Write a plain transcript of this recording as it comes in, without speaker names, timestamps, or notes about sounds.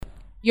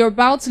You're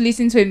about to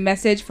listen to a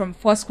message from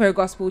Foursquare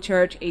Gospel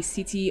Church, a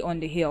city on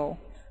the hill.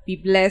 Be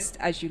blessed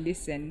as you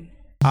listen.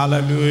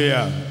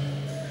 Hallelujah.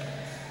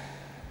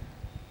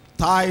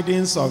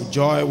 Tidings of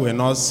joy will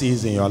not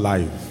cease in your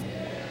life.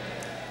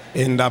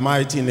 In the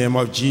mighty name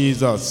of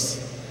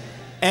Jesus.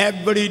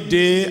 Every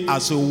day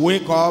as you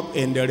wake up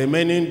in the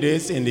remaining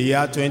days in the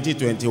year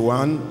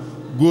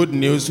 2021, good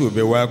news will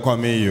be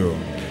welcoming you.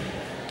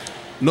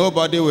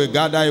 Nobody will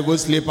gather evil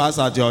sleepers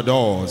at your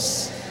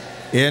doors.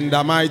 In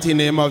the mighty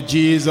name of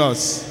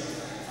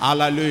Jesus.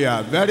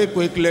 Hallelujah. Very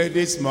quickly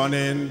this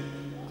morning,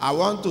 I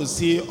want to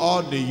see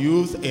all the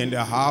youth in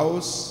the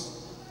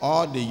house.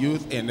 All the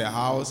youth in the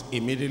house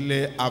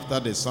immediately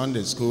after the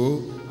Sunday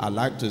school. I'd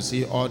like to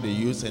see all the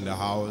youth in the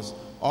house.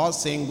 All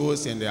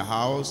singles in the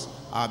house.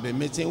 I'll be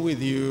meeting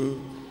with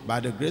you by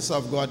the grace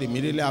of God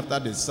immediately after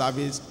the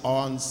service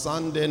on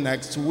Sunday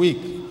next week.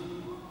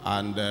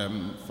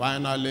 And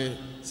finally,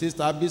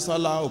 Sister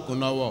Bisola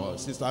Okunowo.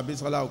 Sister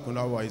Bisola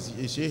Okunowo,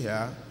 is she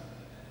here?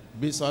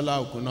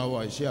 Bisola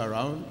Okunowo, is she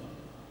around?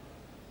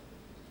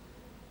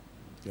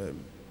 Okay.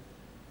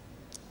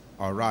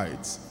 All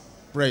right.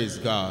 Praise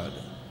God.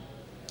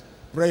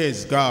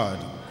 Praise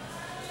God.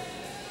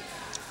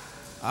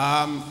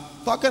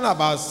 Talking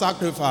about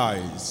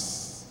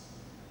sacrifice.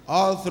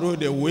 All through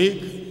the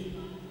week,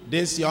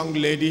 this young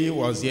lady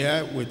was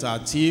here with her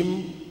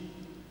team,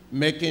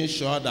 making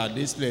sure that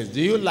this place.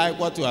 Do you like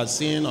what you are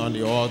seeing on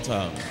the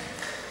altar?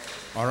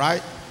 All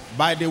right.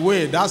 By the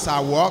way, that's her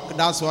work.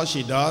 That's what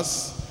she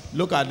does.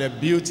 Look at the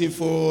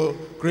beautiful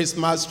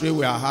Christmas tree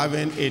we are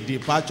having, a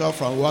departure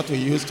from what we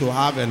used to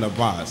have in the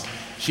past.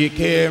 She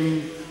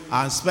came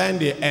and spent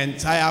the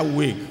entire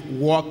week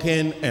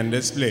working in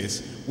this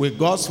place. With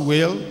God's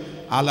will,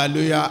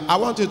 hallelujah. I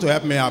want you to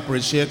help me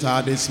appreciate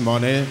her this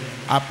morning.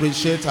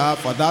 Appreciate her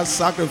for that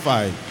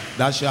sacrifice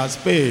that she has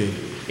paid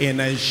in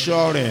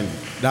ensuring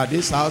that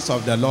this house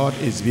of the Lord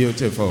is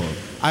beautiful.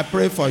 I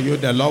pray for you,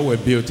 the Lord will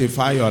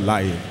beautify your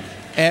life.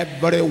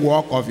 Every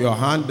work of your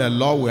hand, the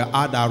Lord will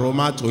add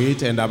aroma to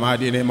it in the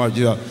mighty name of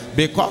Jesus.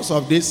 Because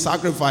of this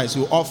sacrifice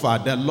you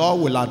offer, the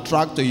Lord will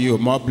attract to you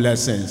more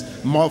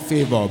blessings, more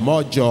favor,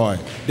 more joy.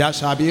 There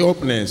shall be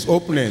openings in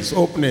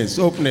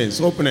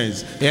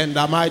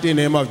the mighty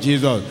name of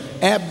Jesus.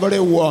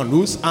 Everyone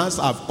whose hands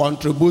have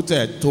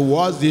contributed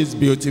towards this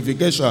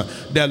beautification,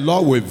 the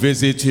Lord will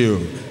visit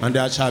you, and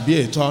there shall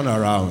be a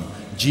turnaround.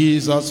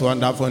 Jesus'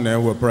 wonderful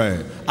name we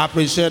pray.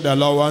 Appreciate the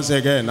Lord once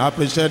again.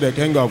 Appreciate the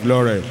King of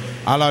Glory.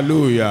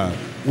 Hallelujah.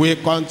 We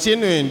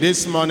continue in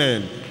this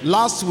morning.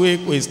 Last week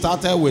we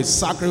started with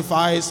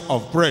sacrifice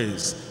of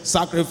praise.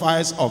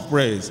 Sacrifice of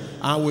praise.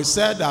 And we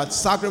said that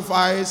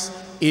sacrifice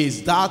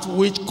is that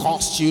which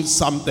costs you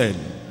something.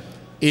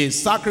 A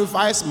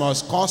sacrifice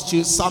must cost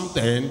you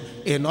something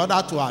in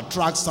order to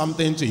attract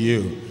something to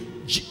you.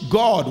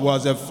 God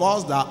was the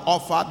first that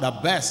offered the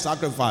best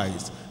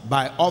sacrifice.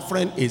 By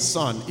offering his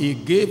son, he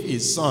gave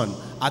his son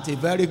at a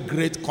very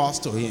great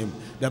cost to him.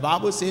 The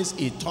Bible says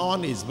he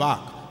turned his back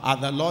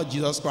at the Lord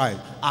Jesus Christ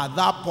at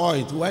that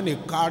point when he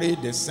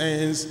carried the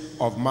sins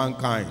of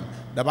mankind.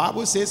 The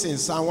Bible says in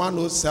Psalm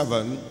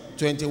 107,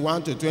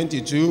 21 to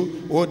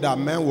 22, oh, that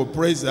men will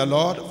praise the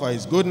Lord for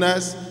his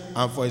goodness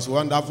and for his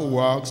wonderful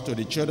works to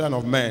the children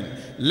of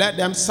men. Let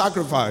them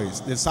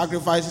sacrifice the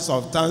sacrifices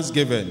of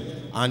thanksgiving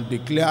and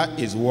declare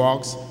his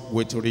works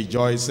with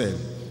rejoicing.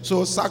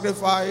 So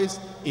sacrifice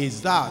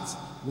is that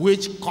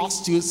which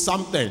costs you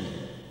something.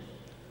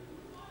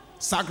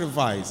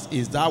 Sacrifice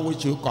is that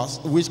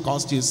which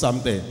costs you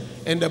something.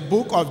 In the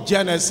book of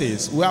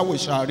Genesis, where we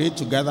shall read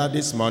together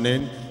this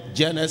morning,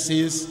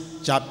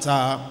 Genesis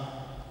chapter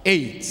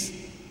 8.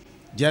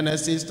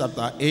 Genesis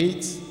chapter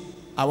 8.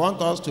 I want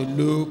us to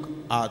look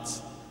at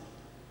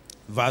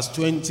verse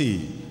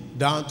 20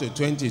 down to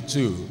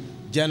 22.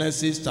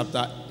 Genesis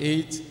chapter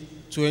 8,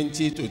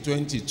 20 to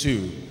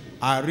 22.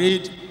 I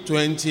read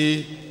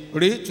 20.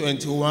 Read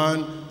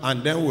 21,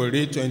 and then we'll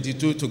read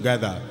 22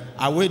 together.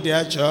 Are we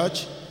there,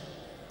 church?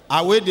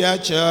 Are we there,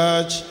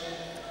 church?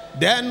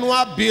 Then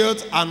Noah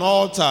built an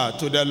altar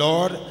to the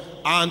Lord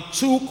and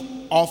took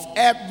of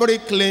every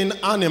clean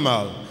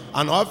animal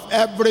and of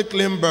every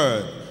clean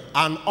bird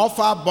and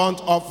offered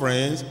burnt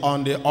offerings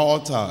on the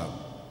altar.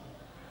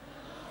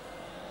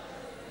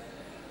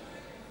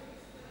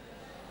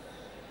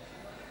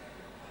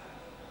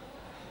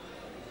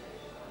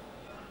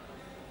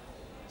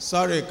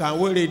 Sorry, can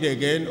we read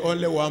again?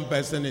 Only one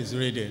person is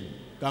reading.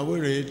 Can we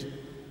read?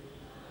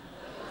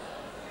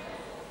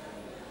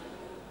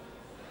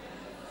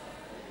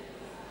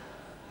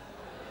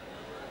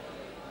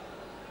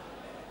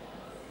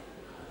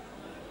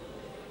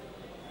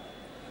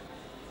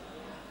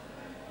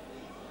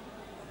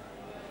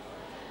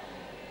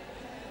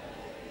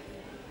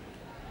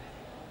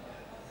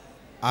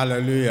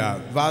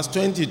 Hallelujah. Verse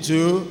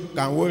 22,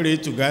 can we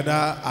read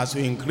together as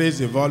we increase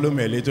the volume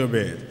a little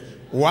bit?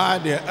 While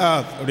the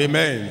earth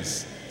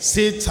remains,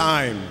 seed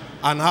time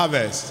and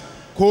harvest,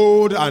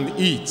 cold and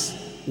heat,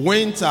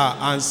 winter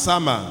and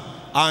summer,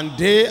 and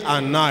day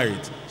and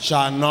night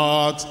shall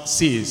not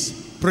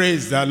cease.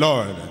 Praise the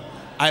Lord.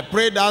 I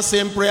pray that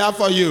same prayer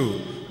for you,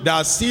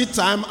 that seed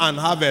time and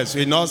harvest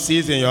will not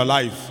cease in your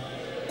life.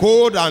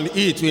 Cold and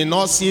heat will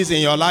not cease in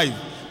your life.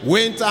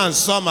 Winter and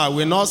summer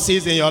will not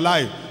cease in your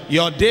life.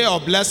 Your day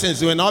of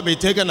blessings will not be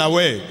taken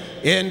away.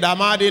 In the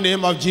mighty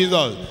name of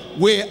Jesus.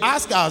 We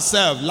asked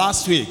ourselves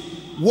last week,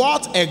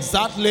 what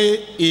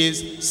exactly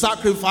is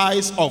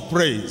sacrifice of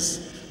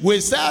praise? We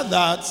said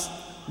that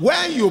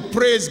when you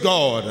praise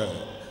God,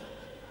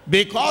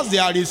 because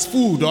there is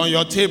food on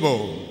your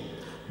table,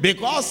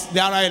 because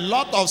there are a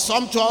lot of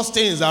sumptuous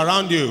things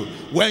around you,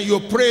 when you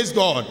praise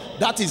God,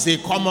 that is a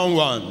common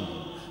one.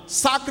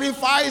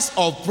 Sacrifice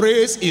of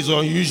praise is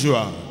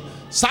unusual.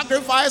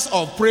 Sacrifice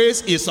of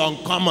praise is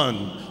uncommon.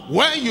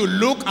 When you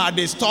look at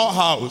the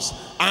storehouse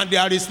and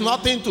there is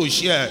nothing to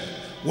share,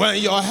 when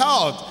your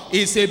health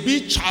is a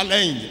big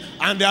challenge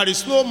and there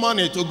is no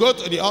money to go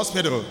to the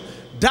hospital,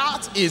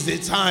 that is the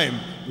time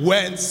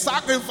when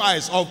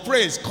sacrifice of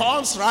praise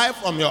comes right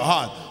from your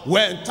heart.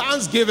 When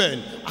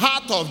thanksgiving,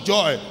 heart of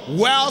joy,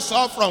 wells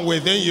up from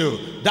within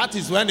you, that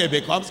is when it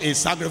becomes a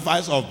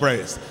sacrifice of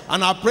praise.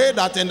 And I pray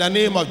that in the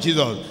name of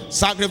Jesus,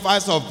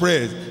 sacrifice of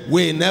praise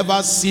will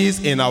never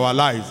cease in our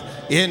lives.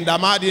 In the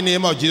mighty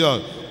name of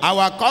Jesus.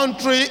 Our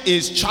country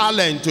is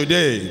challenged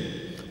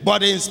today,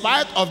 but in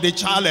spite of the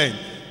challenge,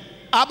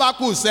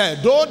 Habakkuk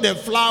said, though the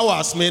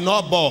flowers may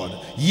not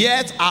bud,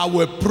 yet I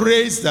will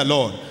praise the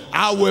Lord.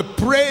 I will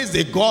praise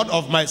the God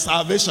of my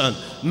salvation.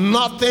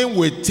 Nothing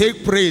will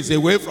take praise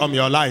away from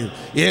your life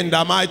in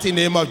the mighty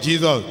name of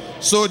Jesus.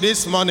 So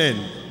this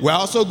morning, we're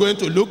also going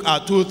to look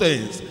at two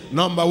things.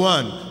 Number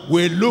one,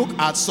 we look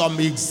at some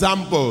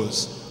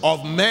examples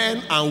of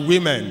men and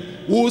women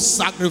who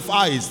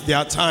sacrifice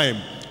their time,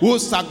 who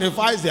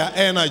sacrifice their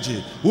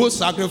energy, who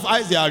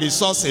sacrifice their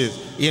resources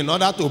in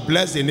order to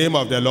bless the name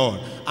of the Lord.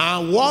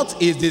 And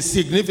what is the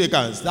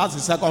significance? That's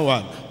the second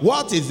one.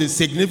 What is the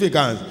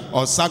significance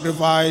of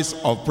sacrifice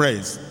of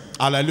praise?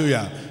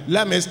 Hallelujah.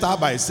 Let me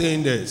start by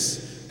saying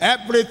this.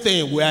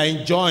 Everything we are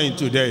enjoying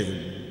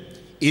today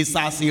is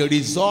as a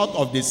result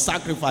of the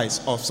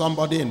sacrifice of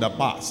somebody in the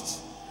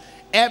past.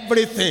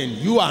 Everything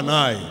you and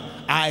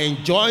I are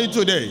enjoying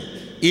today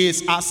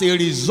is as a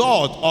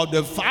result of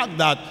the fact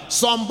that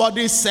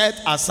somebody set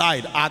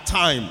aside a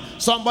time,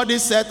 somebody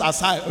set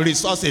aside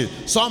resources,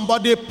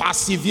 somebody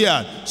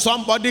persevered,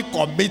 somebody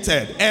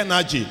committed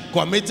energy,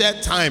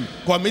 committed time,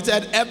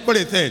 committed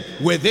everything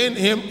within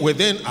him,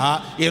 within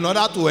her, in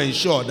order to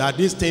ensure that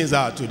these things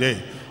are today.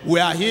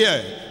 We are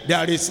here,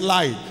 there is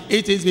light.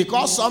 It is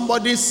because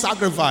somebody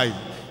sacrificed,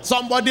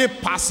 somebody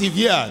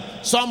persevered,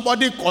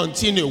 somebody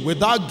continued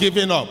without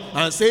giving up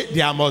and say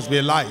there must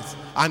be light.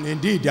 And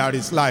indeed there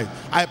is light.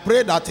 I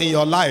pray that in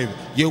your life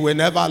you will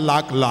never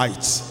lack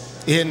light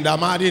in the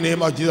mighty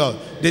name of Jesus.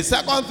 The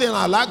second thing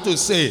I like to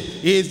say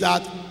is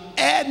that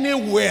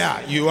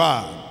anywhere you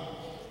are,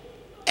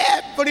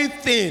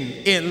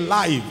 everything in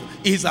life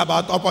is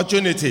about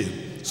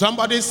opportunity.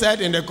 Somebody said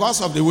in the course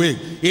of the week,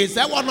 he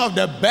said one of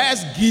the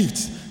best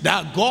gifts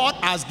that God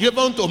has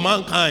given to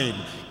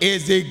mankind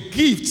is the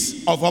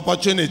gift of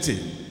opportunity.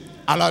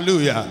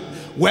 Hallelujah.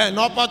 When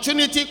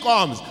opportunity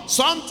comes,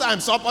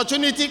 sometimes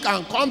opportunity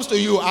can come to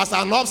you as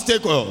an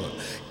obstacle.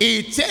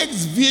 It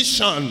takes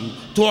vision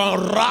to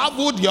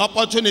unravel the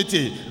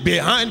opportunity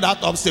behind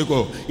that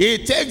obstacle.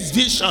 It takes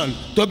vision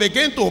to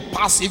begin to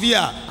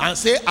persevere and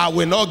say, I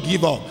will not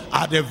give up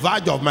at the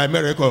verge of my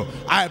miracle.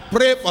 I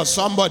pray for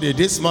somebody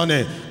this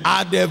morning,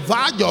 at the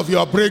verge of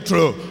your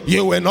breakthrough,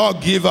 you will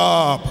not give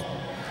up.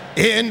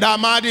 In the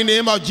mighty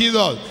name of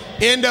Jesus.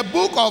 In the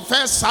book of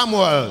 1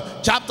 Samuel,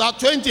 chapter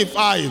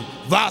 25,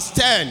 verse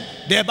 10,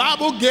 the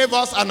Bible gave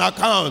us an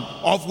account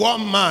of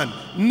one man.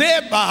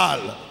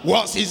 Nabal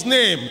was his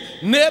name.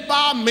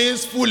 Nabal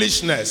means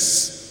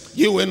foolishness.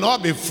 You will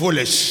not be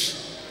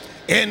foolish.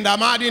 In the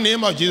mighty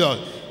name of Jesus.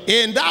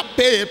 In that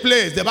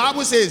place, the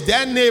Bible says,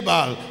 then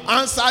Nabal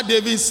answered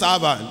David's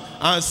servant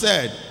and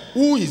said,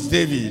 who is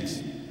David?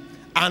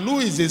 And who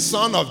is the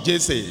son of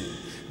Jesse?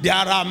 There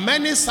are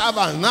many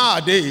servants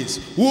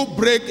nowadays who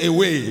break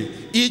away,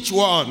 each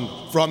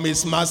one from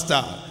his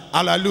master.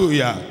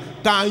 Hallelujah.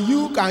 Can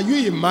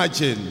you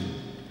imagine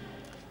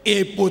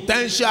a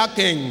potential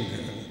king?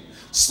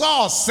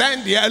 Saul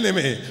sent the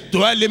enemy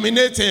to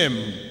eliminate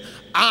him.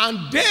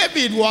 And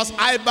David was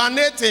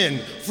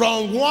hibernating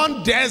from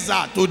one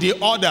desert to the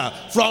other,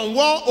 from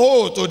one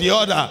hole to the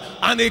other.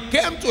 And it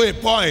came to a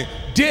point,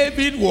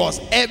 David was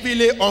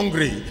heavily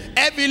hungry,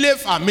 heavily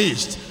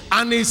famished.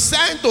 And he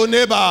sent to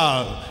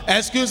Nabal,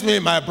 excuse me,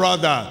 my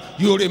brother,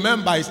 you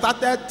remember, he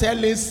started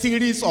telling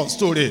series of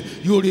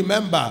stories. You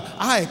remember,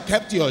 I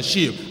kept your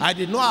sheep. I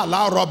did not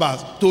allow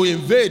robbers to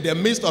invade the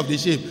midst of the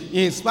sheep.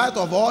 In spite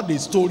of all the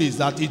stories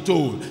that he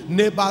told,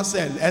 Nabal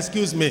said,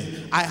 excuse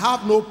me, I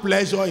have no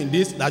pleasure in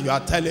this that you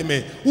are telling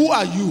me. Who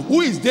are you?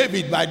 Who is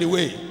David, by the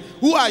way?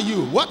 Who are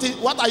you? What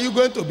are you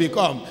going to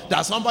become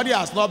that somebody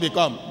has not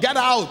become? Get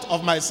out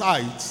of my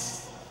sight.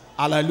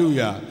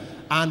 Hallelujah.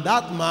 And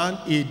that man,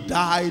 he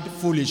died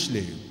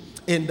foolishly.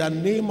 In the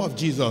name of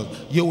Jesus,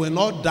 you will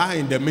not die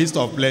in the midst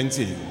of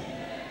plenty.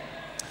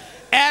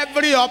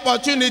 Every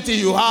opportunity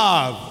you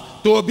have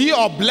to be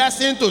a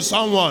blessing to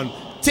someone,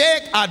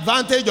 take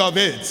advantage of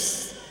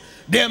it.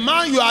 The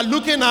man you are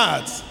looking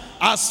at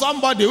as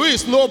somebody who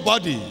is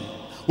nobody,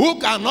 who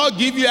cannot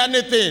give you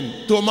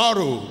anything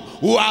tomorrow,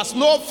 who has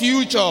no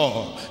future,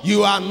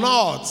 you are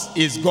not,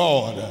 is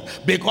God.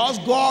 Because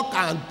God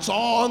can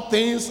turn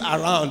things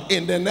around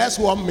in the next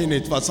 1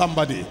 minute for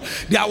somebody.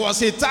 There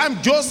was a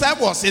time Joseph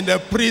was in the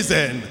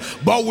prison,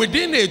 but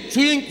within a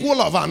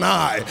twinkle of an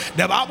eye,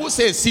 the Bible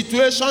says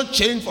situation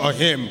changed for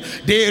him.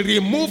 They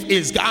removed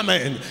his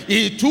garment,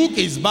 he took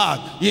his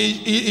bath,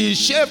 he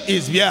shaved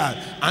his beard,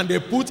 and they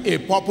put a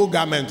purple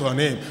garment on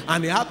him,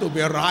 and he had to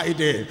be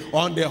riding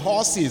on the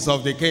horses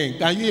of the king.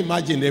 Can you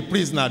imagine a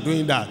prisoner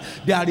doing that?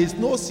 There is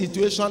no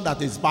situation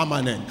that is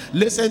permanent.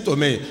 Listen to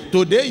me.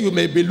 Today you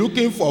may be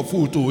looking for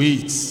food to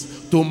eat.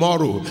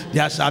 Tomorrow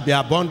there shall be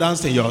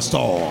abundance in your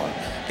store.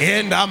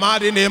 In the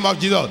mighty name of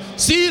Jesus,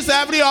 seize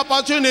every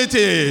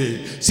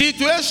opportunity.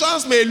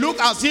 Situations may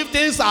look as if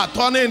things are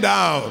turning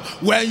down.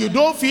 When you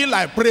don't feel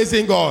like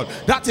praising God,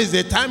 that is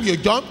the time you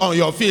jump on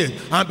your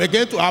feet and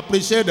begin to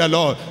appreciate the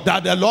Lord,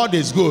 that the Lord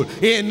is good.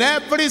 In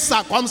every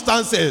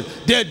circumstance,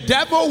 the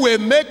devil will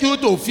make you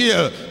to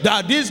feel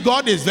that this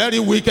God is very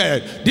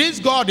wicked. This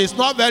God is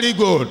not very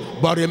good.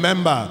 But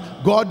remember,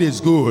 God is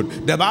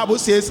good. The Bible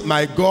says,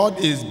 my God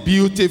is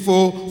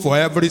beautiful for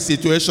every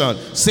situation.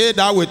 Say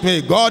that with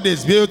me. God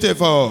is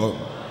beautiful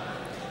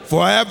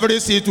for every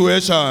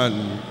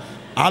situation.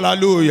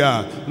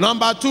 Hallelujah.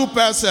 Number 2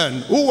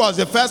 person. Who was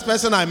the first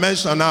person I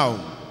mentioned now?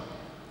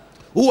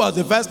 Who was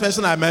the first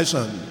person I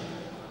mentioned?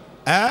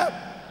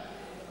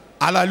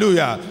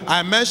 Hallelujah.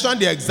 I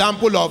mentioned the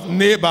example of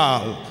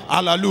Nabal.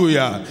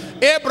 Hallelujah.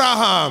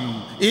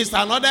 Abraham is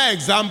another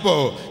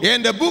example.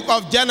 In the book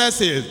of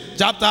Genesis,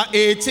 chapter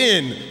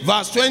 18,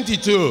 verse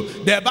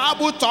 22, the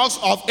Bible talks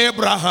of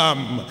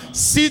Abraham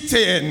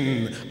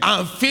sitting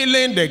and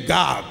filling the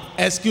gap.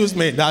 Excuse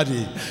me,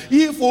 Daddy.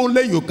 If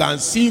only you can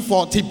see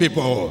 40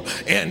 people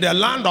in the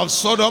land of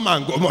Sodom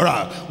and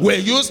Gomorrah, will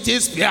you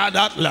still spare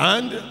that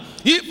land?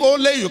 If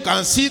only you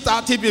can see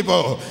 30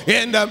 people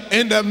in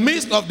the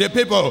midst of the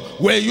people,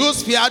 will you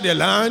spare the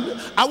land?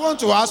 I want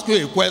to ask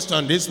you a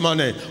question this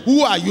morning. Who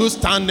are you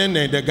standing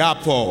in the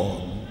gap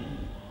for?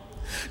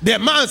 The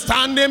man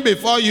standing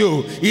before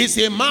you is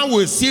a man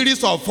with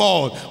series of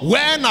faults.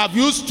 When have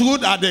you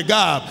stood at the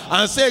gap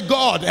and say,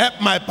 God,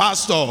 help my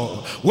pastor?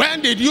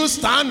 When did you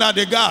stand at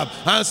the gap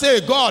and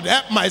say, God,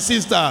 help my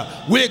sister?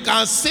 We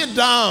can sit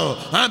down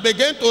and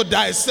begin to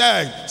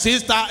dissect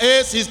Sister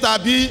A, Sister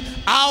B,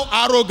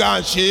 how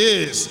arrogant she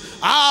is,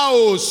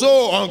 how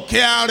so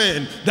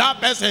uncaring that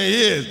person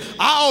is,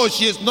 how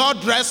she's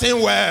not dressing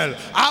well,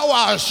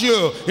 how her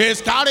shoe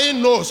is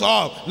carrying nose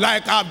up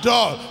like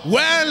Abdul.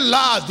 When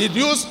last did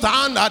you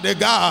stand at the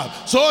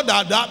gap so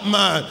that that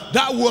man,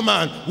 that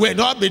woman will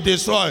not be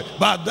destroyed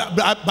by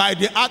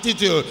the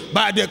attitude,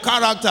 by the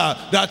character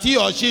that he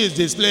or she is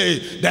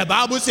displaying? The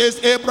Bible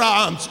says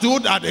Abraham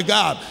stood at the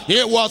gap.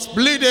 He was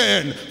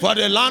pleading for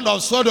the land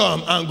of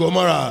Sodom and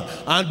Gomorrah.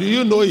 And do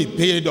you know it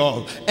paid off?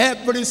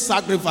 Every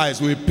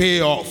sacrifice will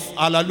pay off.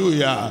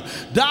 Hallelujah.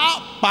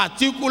 That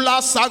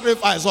particular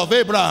sacrifice of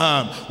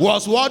Abraham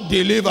was what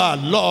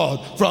delivered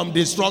Lot from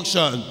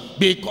destruction,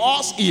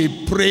 because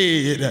he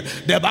prayed.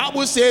 The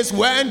Bible says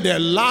when the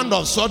land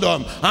of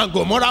Sodom and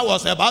Gomorrah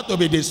was about to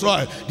be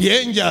destroyed, the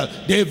angels,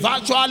 they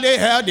virtually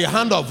held the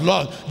hand of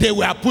Lot. They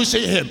were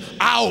pushing him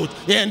out.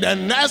 In the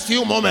next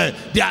few moments,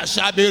 there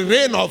shall be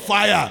rain of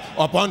fire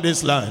upon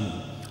this land.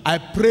 I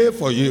pray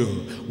for you,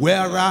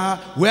 wherever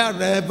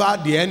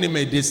the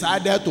enemy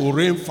decided to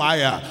rain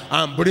fire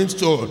and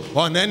brimstone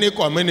on any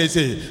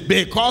community,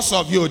 because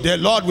of you, the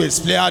Lord will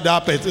spare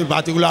that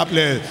particular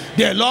place.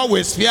 The Lord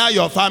will spare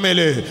your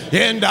family.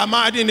 In the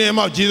mighty name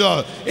of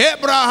Jesus.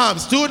 Abraham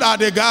stood at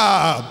the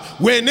gap.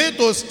 We need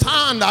to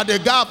stand at the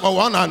gap for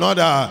one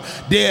another.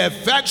 The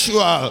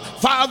effectual,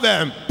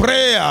 fervent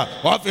prayer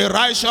of a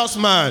righteous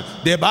man,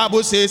 the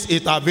Bible says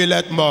it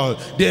availeth much.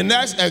 The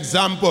next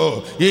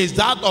example is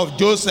that of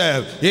Joseph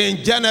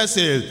in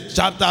Genesis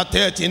chapter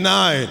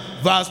 39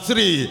 verse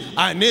 3.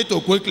 I need to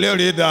quickly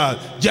read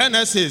that.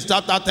 Genesis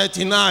chapter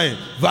 39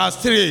 verse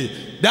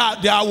 3.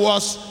 That there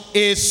was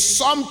a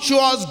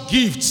sumptuous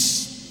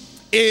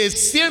gift, a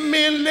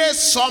seemingly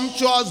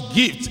sumptuous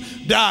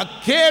gift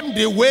that came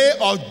the way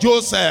of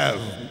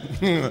Joseph.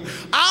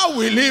 How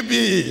will it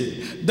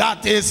be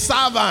that a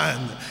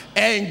servant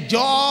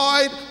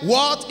enjoyed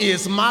what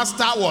his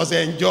master was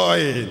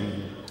enjoying?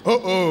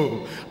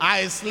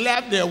 I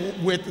slept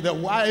with the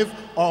wife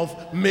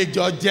of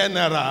Major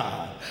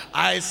General.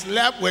 I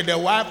slept with the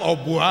wife of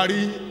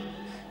Buhari.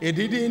 He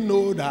didn't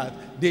know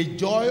that the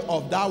joy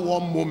of that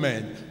one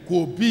moment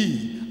could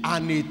be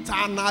an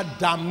eternal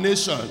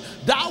damnation.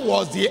 That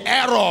was the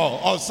error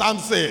of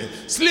Samson,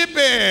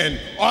 sleeping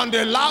on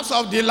the laps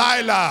of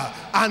Delilah,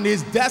 and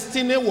his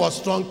destiny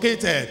was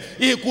truncated.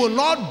 He could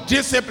not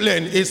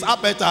discipline his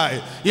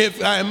appetite. If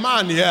you're a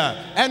man here,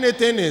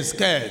 anything in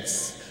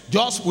skirts,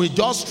 we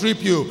just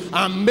strip you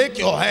and make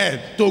your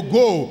head to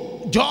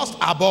go just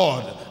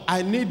aboard.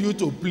 I need you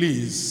to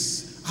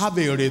please have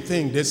a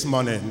rethink this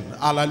morning.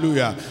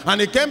 Hallelujah.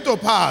 And it came to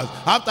pass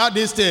after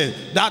this thing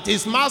that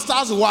his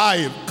master's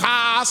wife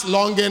cast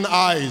longing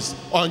eyes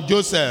on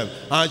Joseph,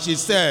 and she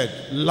said,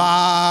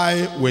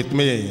 lie with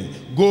me.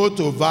 Go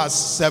to verse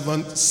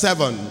 7.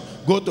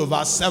 Go to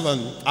verse 7.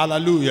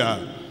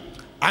 Hallelujah.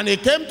 And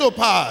it came to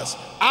pass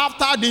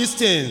after this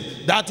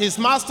thing that his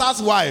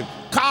master's wife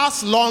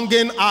cast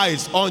longing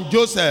eyes on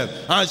Joseph,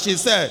 and she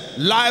said,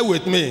 lie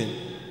with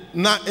me.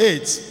 Now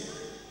 8.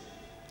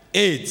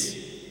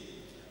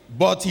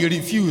 But he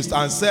refused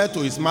and said to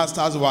his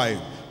master's wife,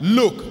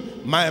 look,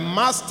 my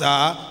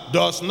master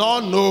does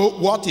not know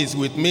what is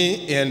with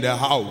me in the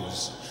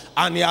house,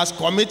 and he has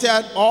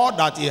committed all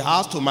that he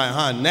has to my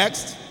hand.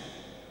 Next.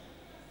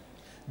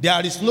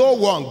 There is no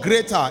one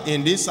greater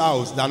in this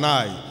house than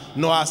I,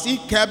 nor has he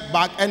kept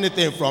back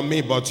anything from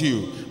me but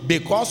you,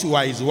 because you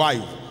are his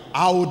wife.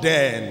 How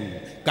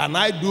then can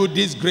I do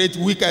this great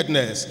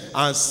wickedness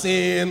and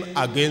sin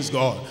against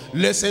God?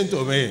 Listen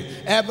to me.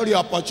 Every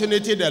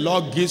opportunity the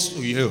Lord gives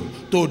to you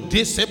to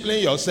discipline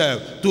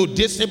yourself, to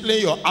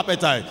discipline your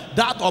appetite,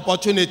 that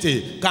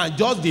opportunity can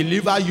just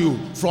deliver you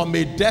from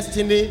a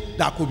destiny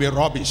that could be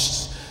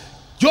rubbish.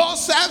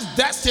 Joseph's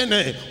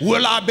destiny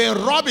will have been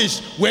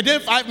rubbish within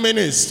 5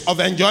 minutes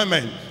of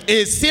enjoyment.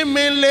 A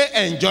seemingly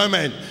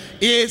enjoyment.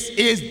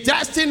 His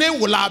destiny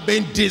will have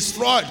been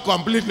destroyed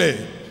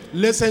completely.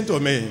 Listen to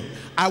me.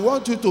 I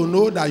want you to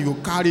know that you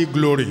carry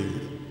glory.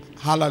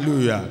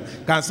 Hallelujah.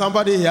 Can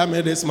somebody hear me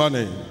this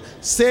morning?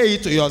 Say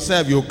it to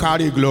yourself, you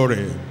carry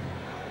glory.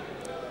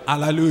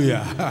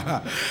 Hallelujah.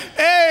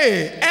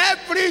 Hey,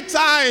 every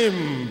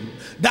time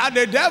that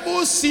the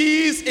devil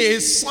sees a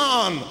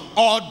son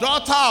or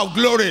daughter of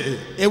glory,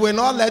 it will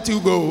not let you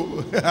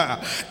go.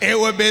 It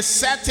will be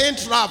setting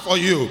trap for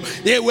you.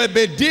 It will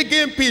be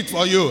digging pit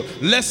for you.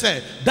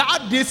 Listen,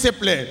 that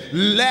discipline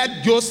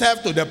led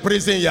Joseph to the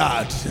prison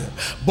yard,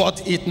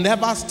 but it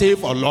never stayed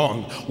for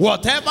long.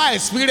 Whatever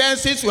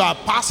experiences you are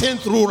passing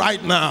through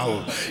right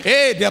now,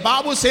 hey, the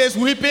Bible says,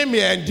 weeping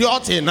may endure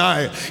till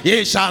night,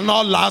 it shall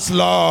not last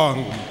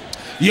long.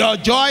 Your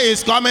joy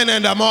is coming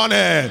in the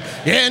morning.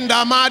 In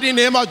the mighty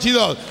name of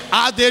Jesus.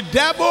 As the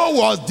devil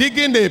was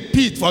digging a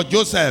pit for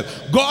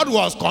Joseph, God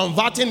was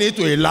converting it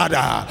to a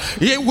ladder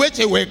in which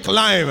he will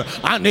climb,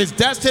 and his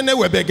destiny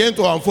will begin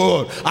to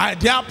unfold. I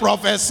dare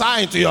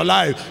prophesy into your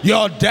life,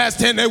 your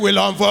destiny will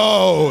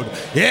unfold.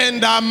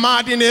 In the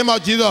mighty name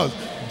of Jesus.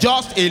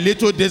 Just a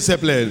little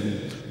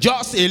discipline.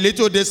 Just a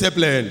little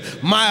discipline.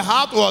 My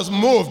heart was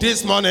moved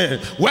this morning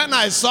when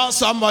I saw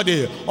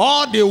somebody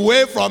all the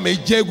way from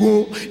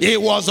Ijegu.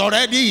 It was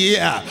already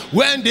here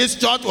when this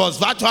church was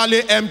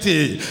virtually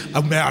empty.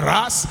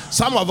 Whereas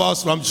some of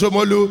us from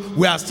Shomolu,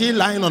 we are still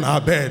lying on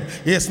our bed.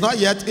 It's not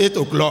yet 8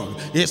 o'clock.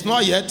 It's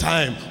not yet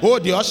time. Oh,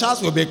 the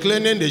ushers will be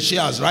cleaning the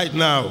chairs right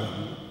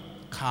now.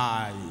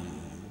 Kai.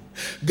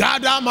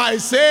 Gather my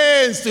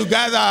saints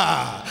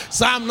together.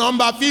 Psalm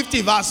number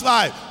 50 verse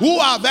 5. Who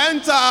have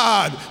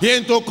entered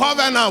into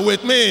covenant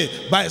with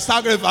me by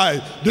sacrifice.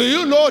 Do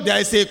you know there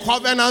is a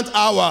covenant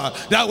hour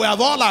that we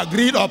have all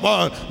agreed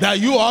upon, that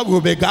you all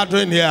will be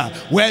gathering here?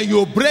 When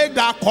you break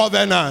that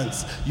covenant,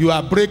 you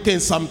are breaking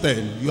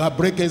something. You are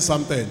breaking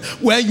something.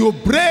 When you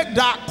break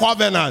that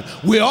covenant,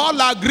 we all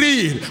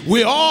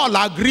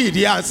agreed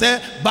here and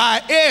said,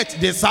 by 8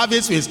 the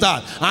service will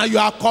start. And you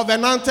are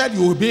covenanted,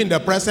 you will be in the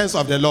presence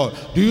of the Lord.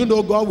 Do you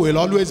know God will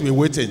always be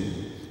waiting?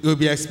 He will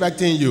be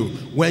expecting you.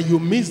 When you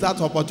miss that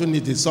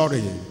opportunity,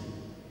 sorry.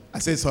 I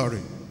say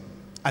sorry.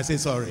 I say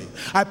sorry.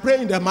 I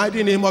pray in the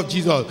mighty name of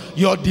Jesus,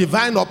 your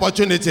divine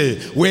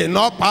opportunity will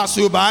not pass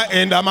you by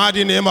in the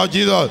mighty name of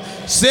Jesus.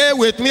 Say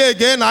with me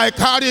again, I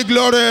carry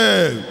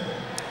glory.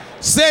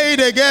 Say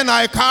it again,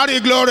 I carry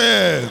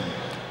glory.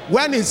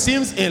 When it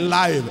seems in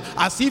life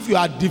as if you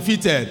are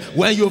defeated,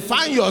 when you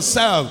find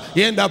yourself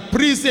in the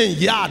prison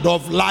yard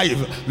of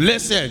life,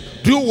 listen,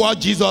 do what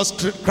Jesus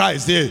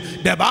Christ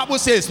did. The Bible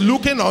says,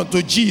 looking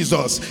unto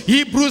Jesus,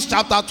 Hebrews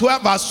chapter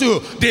 12 verse 2,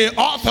 the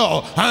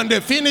author and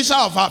the finisher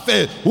of our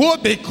faith, who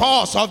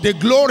because of the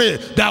glory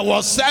that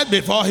was set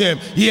before him,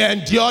 he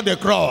endured the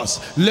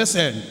cross.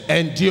 Listen,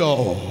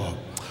 endure.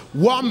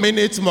 1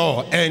 minute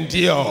more,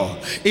 endure.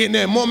 In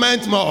a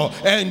moment more,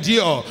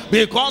 endure.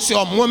 Because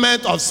your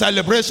moment of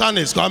celebration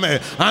is coming,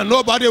 and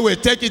nobody will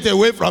take it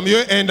away from you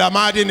in the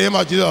mighty name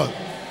of Jesus.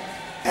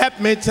 Help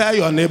me tell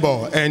your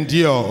neighbor,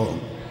 endure.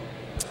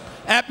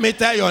 Help me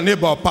tell your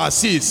neighbor,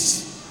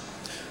 persist.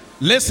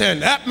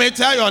 Listen, help me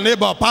tell your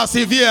neighbor,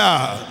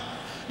 persevere.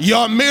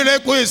 Your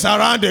miracle is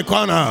around the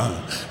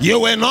corner.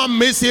 You will not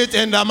miss it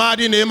in the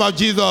mighty name of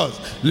Jesus.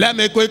 Let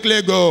me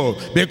quickly go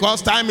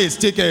because time is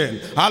ticking.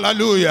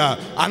 Hallelujah.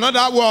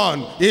 Another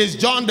one is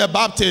John the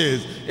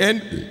Baptist.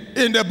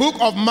 In the book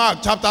of Mark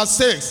chapter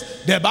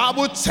 6, the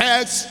Bible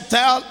tells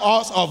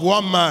us of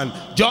one man,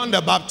 John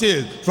the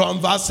Baptist, from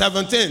verse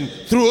 17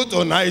 through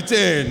to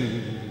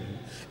 19.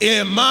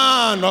 a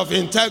man of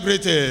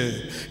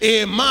integrity,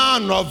 a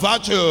man of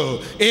virtue,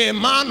 a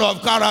man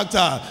of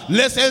character.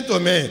 Listen to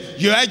me.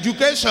 Your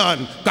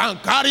education can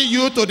carry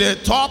you to the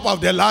top of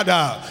the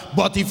ladder.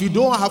 But if you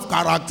don't have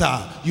character,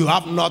 you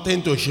have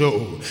nothing to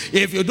show.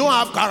 If you don't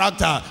have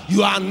character,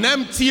 you are an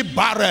empty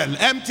barrel,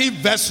 empty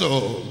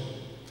vessel.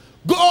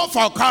 Go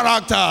for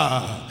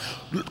character.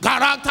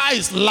 Character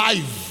is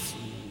life.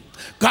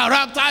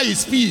 Character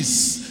is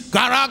peace.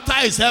 Character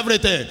is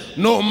everything.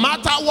 No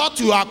matter what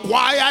you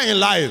acquire in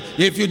life,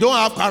 if you don't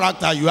have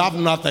character, you have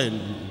nothing.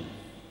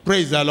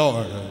 Praise the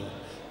Lord.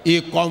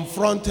 He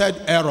confronted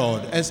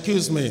Herod.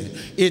 Excuse me.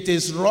 It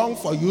is wrong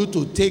for you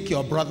to take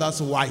your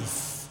brother's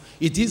wife.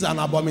 It is an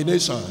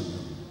abomination.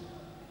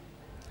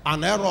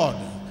 And Herod,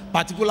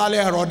 particularly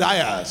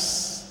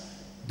Herodias,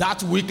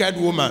 that wicked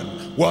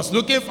woman, was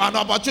looking for an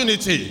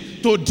opportunity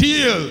to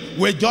deal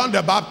with John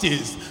the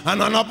Baptist.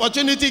 And an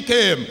opportunity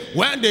came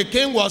when the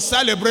king was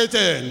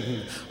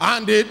celebrating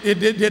and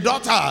the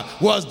daughter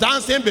was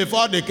dancing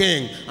before the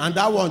king. And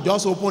that one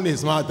just opened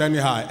his mouth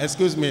anyhow.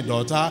 Excuse me,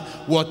 daughter,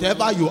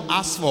 whatever you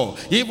ask for,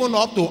 even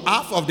up to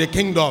half of the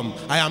kingdom,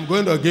 I am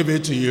going to give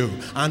it to you.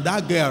 And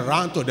that girl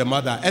ran to the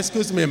mother.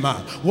 Excuse me, ma,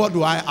 what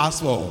do I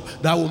ask for?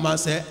 That woman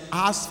said,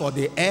 ask for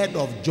the head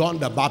of John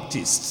the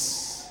Baptist.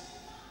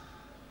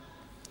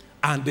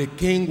 And the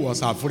king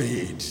was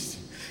afraid.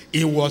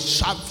 He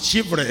was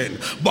shivering.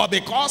 But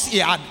because he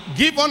had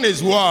given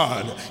his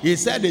word, he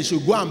said they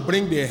should go and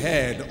bring the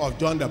head of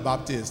John the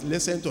Baptist.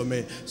 Listen to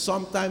me.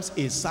 Sometimes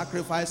a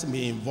sacrifice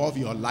may involve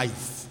your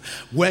life.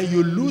 When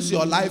you lose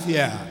your life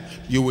here,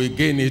 you will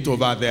gain it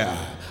over there.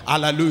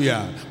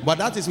 Hallelujah. But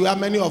that is where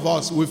many of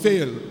us will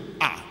fail.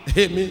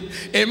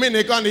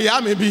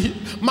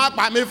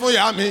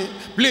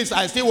 Please,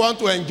 I still want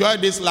to enjoy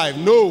this life.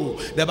 No,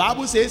 the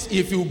Bible says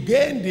if you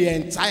gain the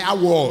entire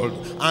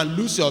world and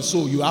lose your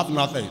soul, you have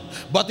nothing.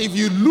 But if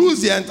you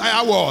lose the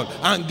entire world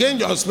and gain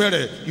your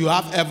spirit, you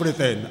have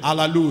everything.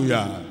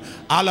 Hallelujah.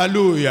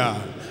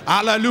 Hallelujah.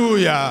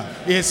 Hallelujah.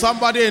 Is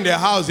somebody in the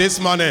house this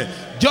morning?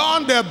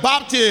 John the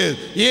Baptist,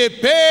 he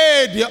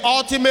paid the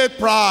ultimate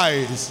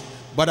price.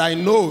 But I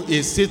know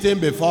he's sitting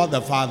before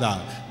the Father.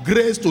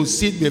 Grace to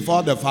sit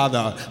before the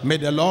Father. May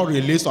the Lord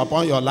release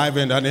upon your life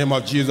in the name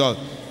of Jesus.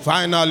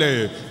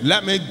 Finally,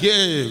 let me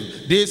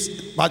give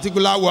this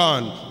particular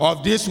one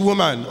of this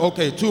woman.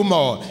 Okay, two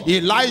more.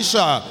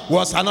 Elisha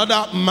was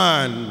another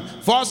man.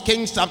 1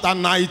 Kings chapter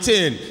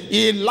 19.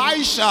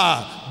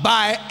 Elisha,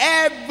 by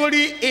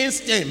every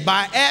instinct,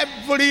 by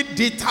every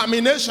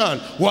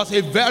determination, was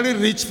a very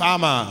rich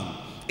farmer.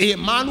 A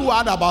man who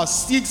had about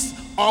 6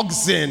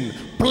 oxen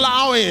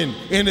plowing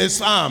in his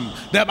farm.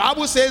 The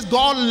Bible says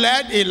God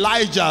led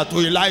Elijah to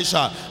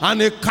Elisha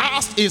and he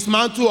cast his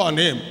mantle on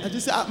him. And he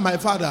said, my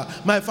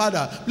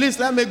father, please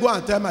let me go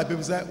and tell my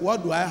people, say,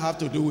 what do I have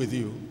to do with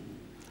you?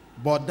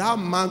 But that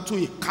mantle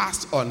he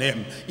cast on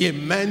him, it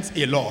meant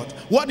a lot.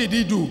 What did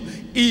he do?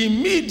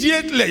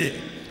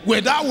 Immediately,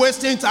 without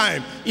wasting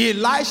time,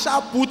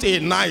 Elisha put a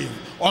knife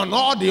on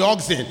all the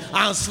oxen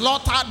and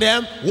slaughtered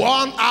them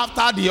one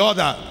after the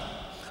other.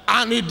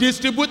 And he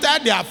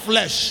distributed their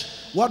flesh.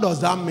 What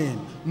does that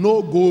mean?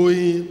 No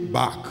going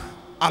back.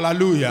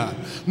 Hallelujah.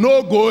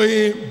 No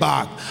going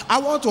back. I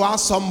want to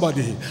ask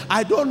somebody,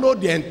 I don't know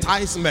the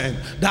enticement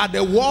that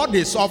the world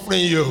is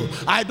offering you.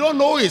 I don't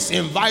know it's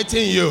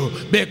inviting you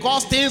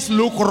because things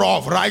look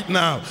rough right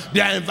now.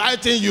 They are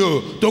inviting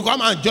you to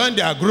come and join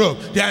their group.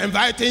 They are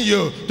inviting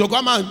you to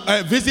come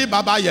and visit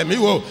Baba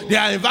Yemiwo. They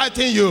are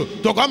inviting you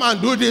to come and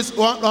do this.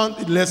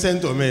 Listen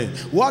to me.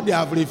 What they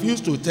have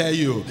refused to tell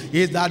you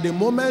is that the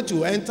moment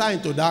you enter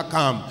into that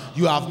camp,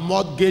 you have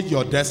mortgaged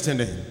your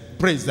destiny.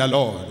 Praise the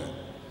Lord.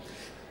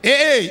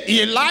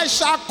 Hey,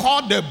 Elisha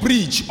caught the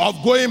bridge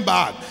of going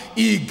back.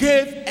 He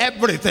gave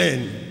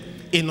everything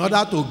in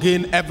order to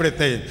gain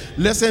everything.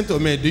 Listen to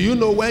me. Do you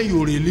know when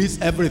you release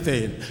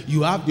everything,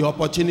 you have the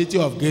opportunity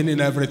of gaining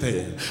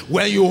everything?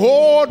 When you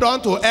hold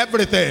on to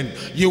everything,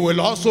 you will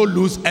also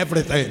lose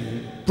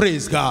everything.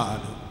 Praise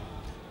God.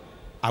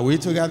 Are we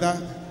together?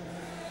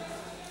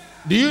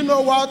 Do you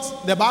know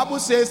what the Bible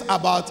says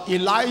about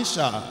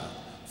Elisha?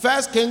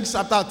 1 Kings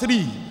chapter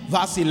 3,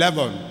 verse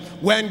 11.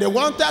 When they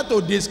wanted to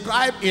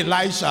describe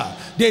Elisha,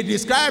 they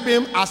describe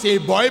him as a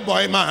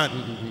boy man.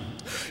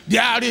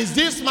 There is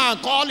this man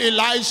called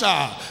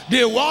Elisha,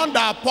 the one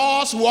that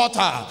pours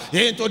water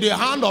into the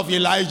hand of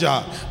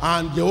Elijah.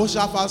 And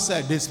Jehoshaphat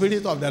said, the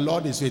Spirit of the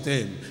Lord is with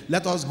him.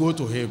 Let us go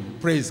to him.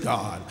 Praise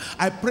God.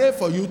 I pray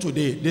for you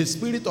today, the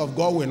Spirit of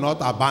God will not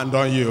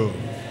abandon you.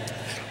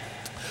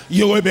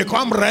 You will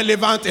become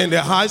relevant in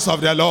the eyes of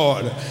the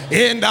Lord.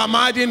 In the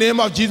mighty name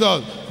of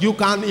Jesus. You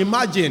can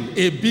imagine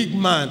a big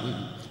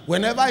man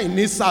Whenever he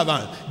needs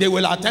servant, they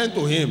will attend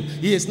to him.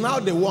 He is now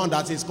the one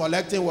that is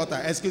collecting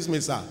water. Excuse me,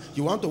 sir.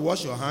 You want to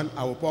wash your hand?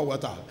 I will pour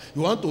water.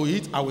 You want to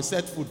eat? I will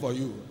set food for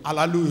you.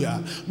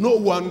 Hallelujah. No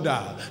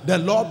wonder the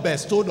Lord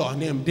bestowed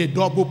on him the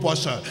double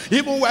portion.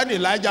 Even when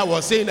Elijah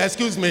was saying,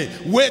 excuse me,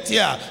 wait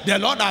here. The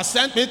Lord has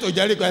sent me to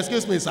Jericho.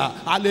 Excuse me, sir.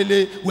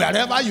 Hallelujah.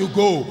 Wherever you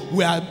go,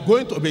 we are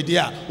going to be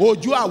there.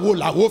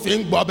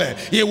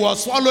 He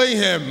was following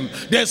him.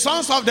 The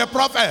sons of the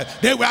prophet,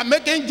 they were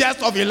making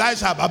jest of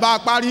Elisha. Baba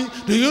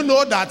Akbari, do you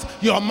know that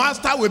your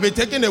master will be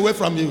taken away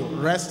from you?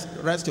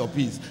 Rest your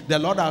peace. The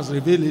Lord has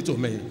revealed it to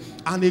me.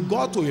 And he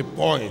got to a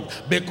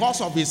point,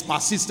 because of his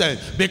persistence,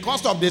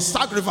 because of the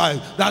sacrifice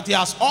that he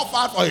has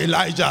offered for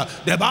Elijah.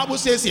 The Bible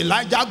says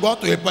Elijah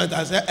got to a point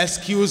and said,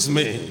 excuse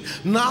me,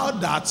 now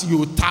that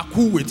you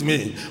tackle with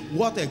me,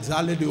 what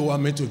exactly do you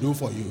want me to do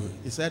for you?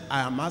 He said,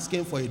 I am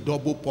asking for a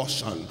double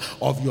portion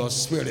of your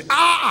spirit.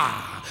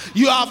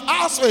 You have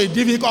asked for a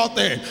difficult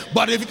thing,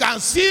 but if you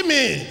can see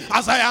me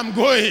as I am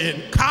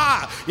going,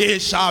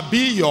 it shall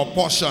be your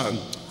portion.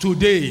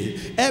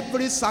 Today,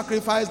 every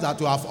sacrifice that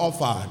you have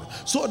offered,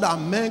 so that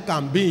men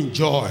can be in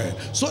joy,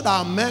 so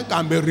that men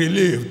can be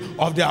relieved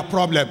of their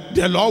problem,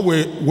 the Lord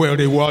will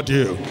reward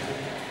you.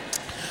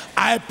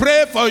 I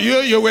pray for you,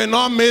 you will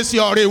not miss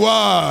your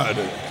reward.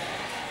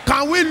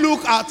 Can we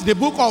look at the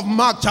book of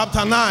Mark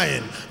chapter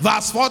 9,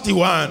 verse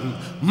 41?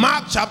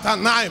 Mark chapter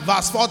 9,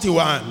 verse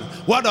 41.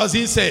 What does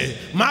he say?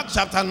 Mark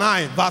chapter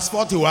 9, verse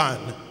 41.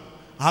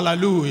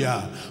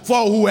 Hallelujah.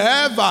 For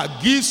whoever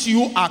gives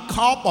you a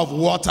cup of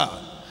water,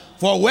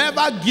 for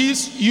whoever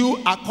gives you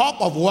a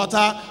cup of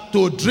water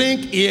to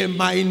drink in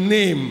my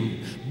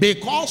name,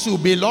 because you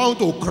belong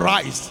to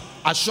Christ,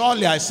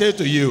 surely I say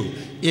to you,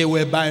 he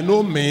will by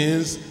no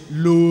means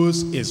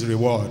lose his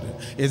reward.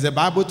 Is the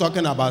Bible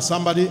talking about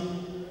somebody?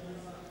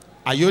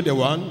 Are you the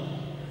one?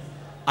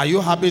 Are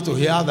you happy to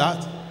hear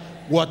that?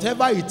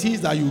 Whatever it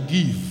is that you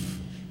give,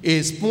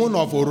 a spoon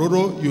of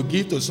ororo you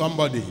give to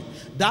somebody,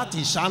 that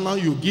ishana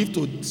you give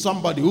to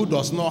somebody who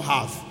does not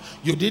have.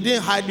 You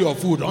didn't hide your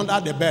food under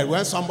the bed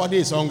when somebody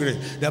is hungry.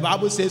 The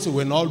Bible says you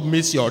will not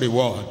miss your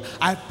reward.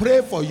 I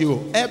pray for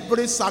you,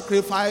 every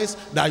sacrifice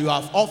that you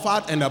have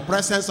offered in the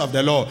presence of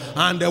the Lord,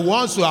 and the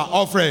ones who are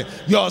offering,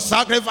 your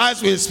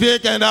sacrifice will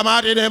speak in the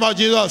mighty name of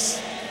Jesus.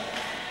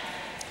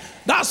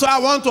 That's why I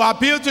want to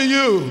appeal to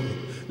you.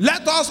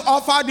 Let us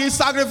offer this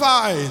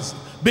sacrifice,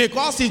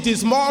 because it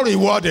is more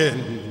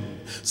rewarding.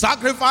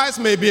 Sacrifice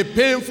may be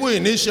painful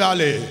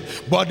initially,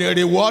 but the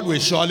reward will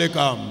surely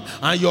come.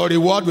 And your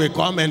reward will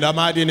come in the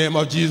mighty name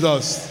of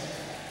Jesus.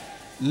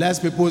 Less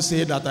people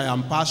say that I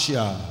am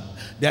partial.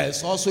 There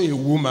is also a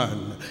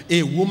woman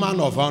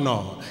of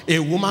honor, a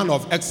woman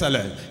of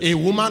excellence, a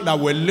woman that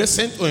will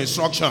listen to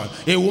instruction,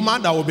 a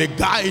woman that will be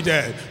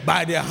guided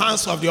by the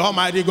hands of the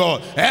Almighty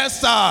God.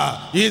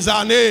 Esther is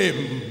her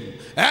name.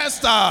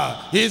 Esther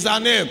is her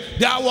name.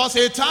 There was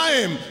a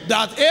time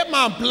that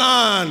Haman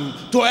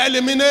planned to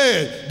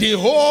eliminate the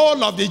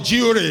whole of the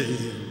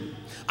Jewry,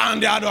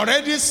 and they had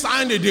already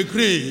signed a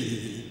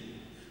decree,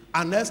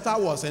 and Esther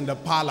was in the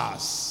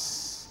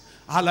palace.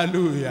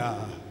 Hallelujah.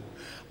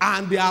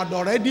 And they had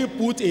already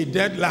put a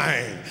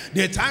deadline,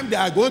 the time they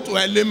are going to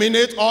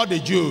eliminate all the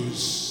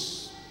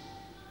Jews.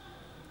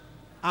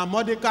 And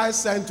Mordecai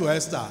sent to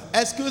Esther,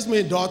 excuse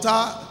me,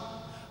 daughter,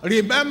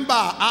 remember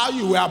how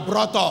you were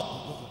brought up.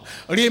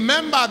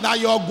 Remember that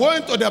your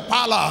going to the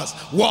palace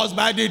was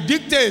by the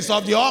dictates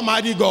of the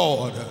Almighty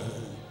God.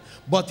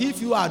 But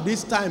if you at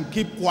this time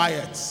keep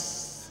quiet,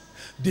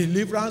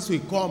 deliverance will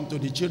come to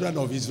the children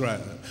of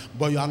Israel,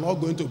 but you are not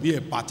going to be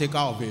a partaker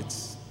of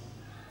it.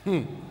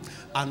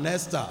 And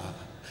Esther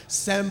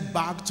sent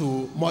back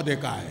to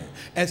Mordecai,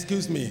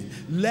 excuse me,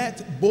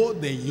 let both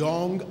the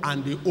young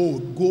and the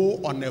old go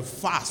on a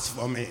fast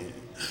for me.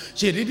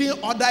 She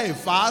didn't order a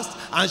fast,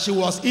 and she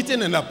was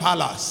eating in the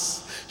palace.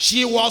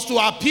 She was to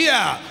appear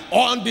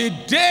on the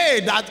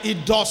day that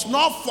it does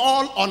not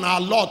fall on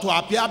our Lord to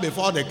appear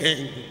before the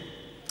king.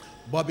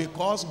 But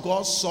because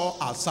God saw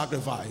our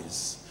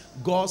sacrifice,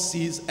 God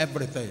sees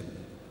everything.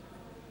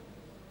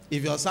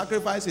 If your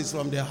sacrifice is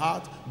from the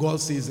heart, God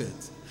sees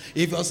it.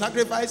 If your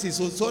sacrifice is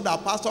so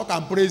that pastor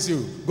can praise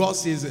you, God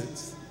sees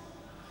it.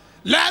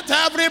 Let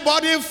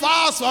everybody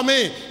fast for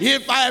me.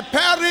 If I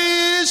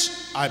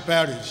perish, I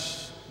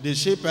perish. Did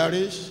she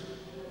perish?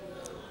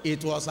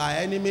 It was our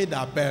enemy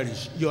that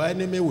perished. Your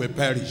enemy will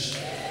perish.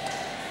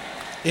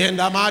 In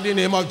the mighty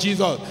name of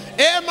Jesus.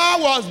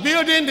 Haman was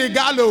building the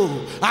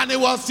gallows, and he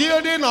was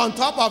sitting on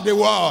top of the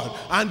wall.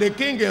 And the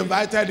king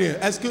invited him.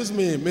 Excuse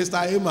me,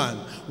 Mr. Haman,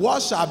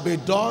 what shall be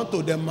done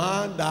to the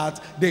man that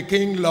the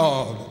king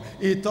loved?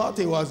 He thought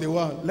he was the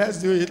one. Let's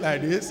do it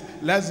like this.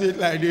 Let's do it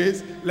like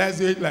this. Let's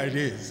do it like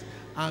this.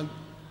 And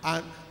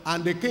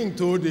the king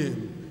told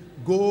him,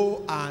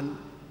 go and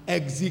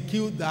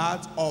execute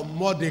that on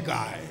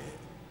Mordecai.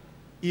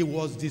 He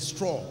was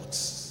distraught.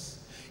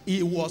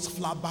 He was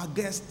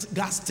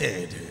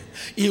flabbergasted.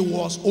 He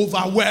was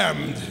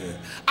overwhelmed.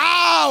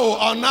 How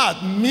on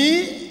earth?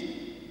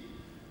 Me?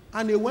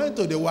 And he went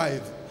to the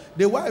wife.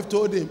 The wife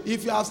told him,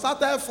 if you have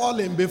started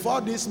falling before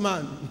this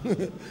man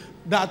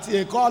that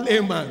he called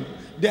Haman,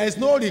 there is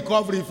no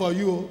recovery for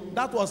you.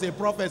 That was a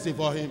prophecy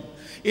for him.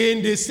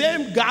 In the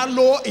same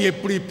gallows he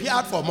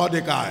prepared for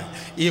Mordecai,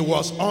 he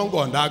was hung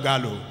on that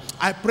gallows.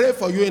 I pray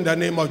for you in the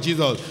name of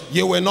Jesus.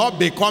 You will not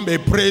become a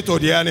prey to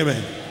the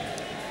enemy.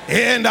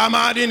 In the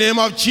mighty name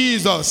of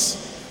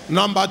Jesus.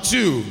 Number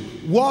 2,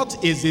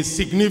 what is the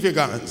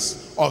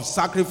significance of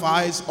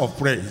sacrifice of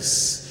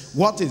praise?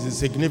 What is the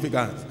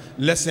significance?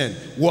 Listen,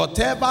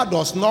 whatever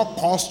does not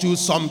cost you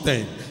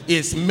something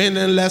is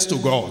meaningless to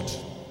God.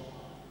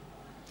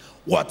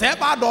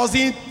 Whatever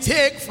doesn't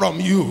take from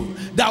you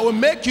that will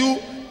make you,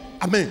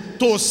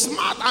 to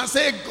smart and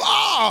say,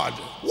 God,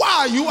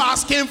 why are you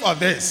asking for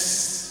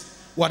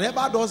this?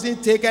 Whatever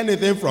doesn't take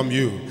anything from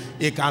you,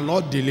 it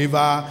cannot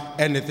deliver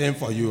anything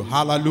for you.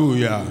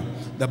 Hallelujah.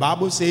 The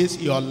Bible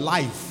says your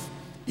life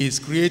is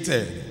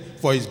created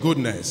for his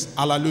goodness.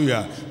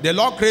 Hallelujah. The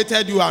Lord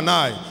created you and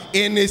I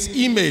in his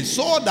image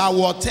so that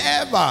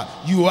whatever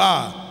you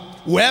are,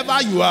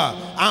 whoever you are,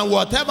 and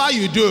whatever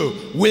you do,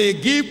 we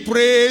give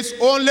praise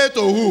only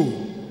to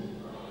who?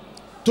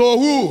 To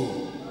who?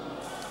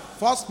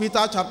 1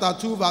 Peter chapter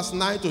 2 verse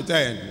 9 to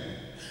 10.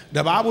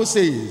 The Bible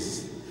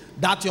says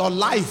that your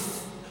life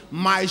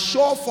might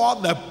show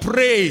forth the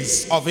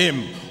praise of him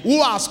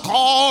who has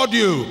called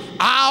you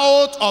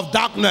out of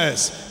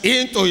darkness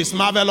into his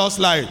marvelous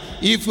light.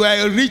 If you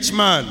are a rich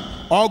man,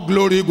 all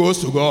glory goes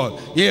to God.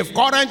 If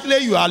currently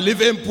you are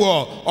living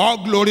poor,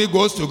 all glory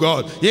goes to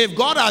God. If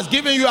God has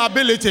given you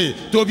ability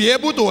to be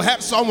able to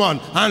help someone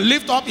and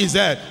lift up his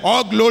head,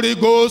 all glory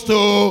goes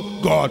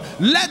to God.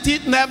 Let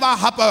it never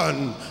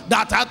happen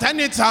that at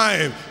any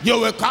time you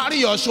will carry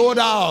your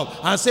shoulder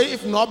up and say,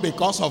 if not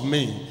because of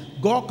me,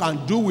 God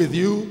can do with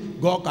you,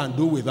 God can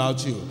do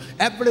without you.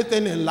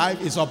 Everything in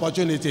life is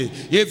opportunity.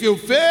 If you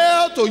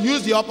fail to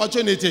use the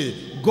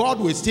opportunity, God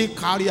will still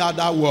carry out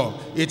that work.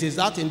 It is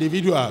that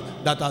individual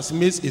that has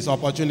missed his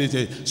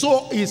opportunity.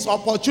 So it's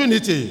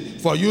opportunity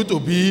for you to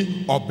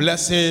be a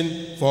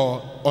blessing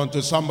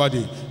unto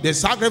somebody. The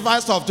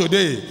sacrifice of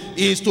today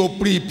is to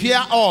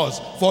prepare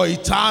us for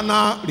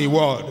eternal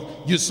reward.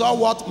 You saw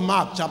what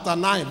Mark chapter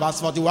 9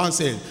 verse 41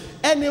 says.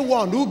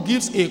 Anyone who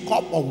gives a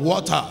cup of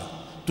water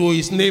to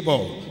his neighbor,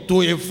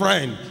 to a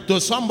friend,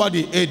 to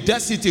somebody, a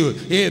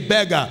destitute, a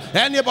beggar,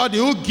 anybody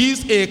who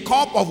gives a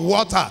cup of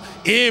water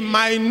in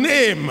my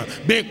name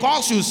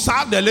because you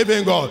serve the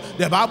living God,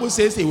 the Bible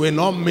says he will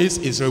not miss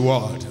his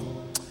reward.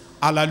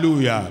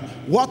 Hallelujah.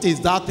 What is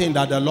that thing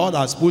that the Lord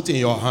has put in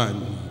your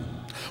hand?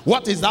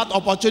 What is that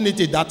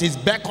opportunity that is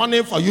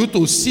beckoning for you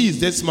to seize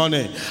this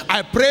morning?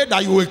 I pray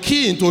that you will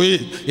key into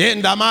it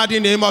in the mighty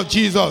name of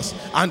Jesus,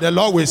 and the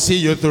Lord will see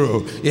you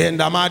through. In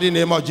the mighty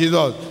name of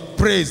Jesus.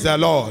 Praise the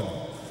Lord.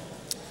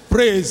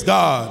 Praise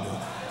God.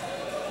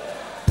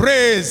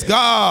 Praise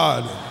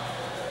God.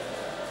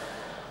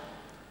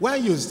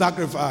 When you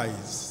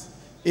sacrifice,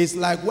 it's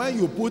like when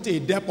you put a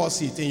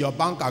deposit in your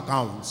bank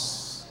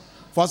accounts.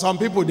 For some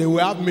people, they will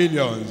have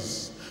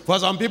millions. For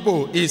some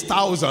people, it's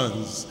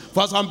thousands.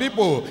 For some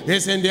people,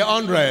 it's in the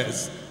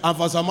hundreds. And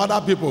for some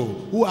other people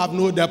who have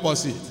no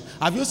deposit.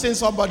 Have you seen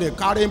somebody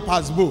carrying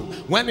passbook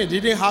when he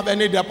didn't have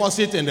any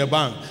deposit in the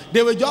bank?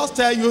 They will just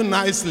tell you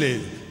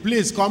nicely,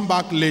 please come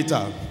back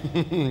later.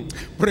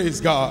 Praise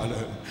God.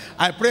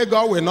 I pray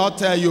God will not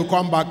tell you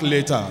come back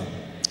later.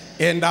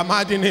 In the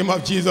mighty name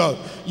of Jesus.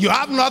 You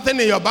have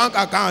nothing in your bank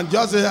account.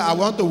 Just say, I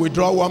want to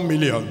withdraw 1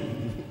 million.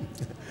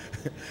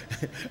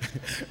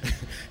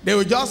 They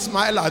will just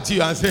smile at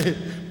you and say,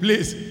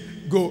 please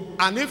go.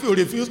 And if you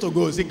refuse to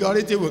go,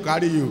 security will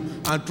carry you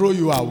and throw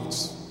you out.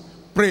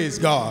 Praise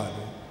God.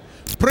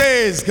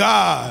 Praise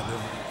God.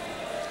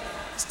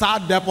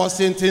 Start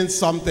depositing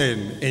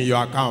something in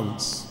your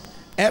accounts.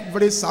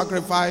 Every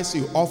sacrifice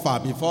you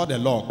offer before the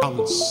Lord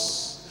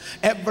counts.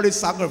 Every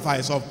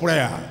sacrifice of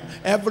prayer,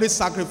 every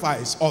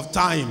sacrifice of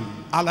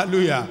time.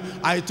 Hallelujah.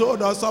 I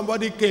told us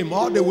somebody came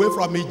all the way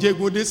from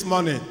Ijegu this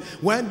morning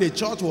when the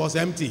church was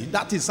empty.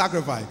 That is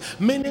sacrifice.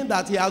 Meaning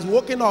that he has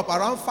woken up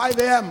around 5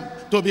 a.m.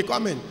 to be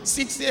coming,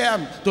 6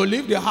 a.m. to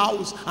leave the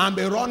house and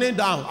be running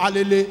down.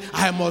 Hallelujah.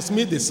 I must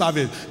meet the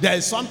service. There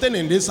is something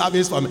in this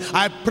service for me.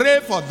 I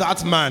pray for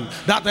that man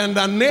that in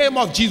the name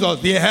of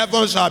Jesus, the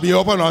heavens shall be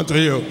open unto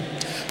you.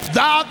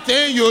 That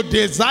thing you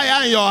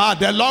desire in your heart,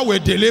 the Lord will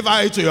deliver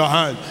it to your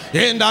hand.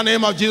 In the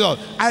name of Jesus.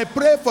 I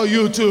pray for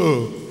you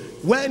too.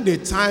 When the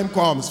time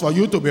comes for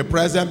you to be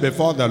present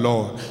before the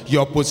Lord,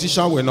 your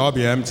position will not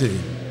be empty.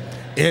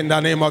 In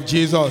the name of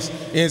Jesus.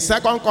 In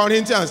 2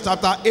 Corinthians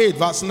chapter 8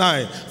 verse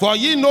 9. For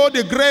ye know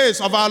the grace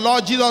of our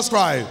Lord Jesus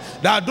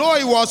Christ, that though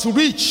he was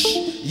rich,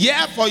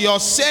 yet for your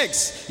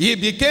sakes he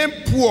became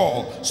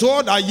poor,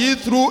 so that ye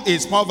through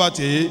his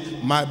poverty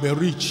might be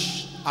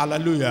rich.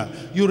 Hallelujah.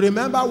 You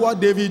remember what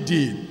David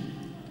did?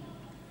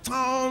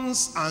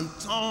 Tons and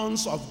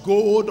tons of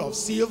gold, of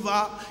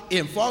silver.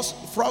 In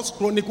First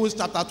Chronicles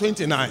chapter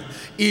 29,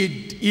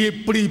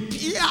 he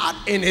prepared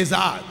in his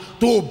heart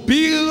to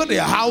build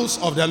the house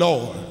of the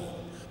Lord.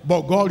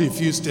 But God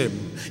refused him.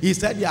 He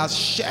said he has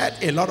shed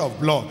a lot of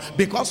blood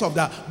because of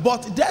that.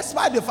 But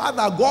despite the fact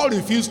that God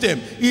refused him,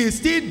 he is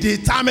still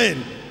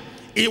determined.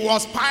 He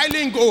was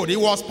piling gold, he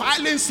was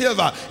piling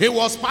silver, he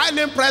was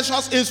piling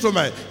precious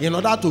instruments in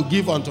order to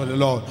give unto the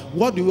Lord.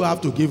 What do you have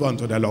to give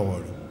unto the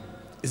Lord?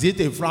 Is it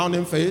a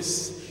frowning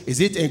face? Is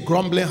it a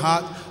grumbling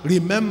heart?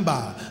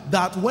 Remember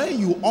that when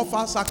you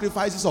offer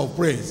sacrifices of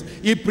praise,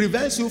 it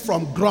prevents you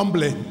from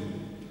grumbling.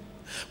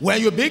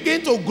 When you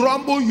begin to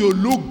grumble, you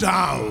look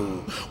down.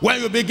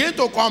 When you begin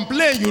to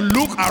complain, you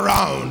look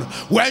around.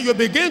 When you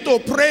begin to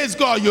praise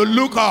God, you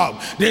look up.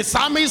 The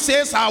psalmist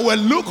says, I will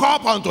look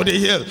up unto the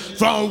hill,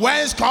 from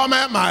whence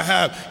cometh my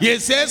help. He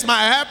says,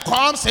 my help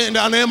comes in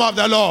the name of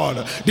the Lord,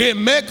 the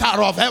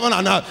maker of heaven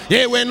and earth.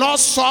 He will not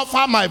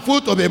suffer my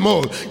foot to be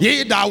moved.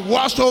 He that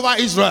watched over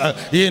Israel,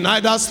 he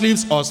neither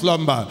sleeps or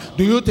slumber.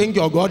 Do you think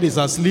your God is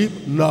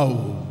asleep?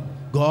 No.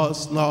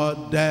 God's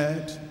not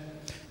dead.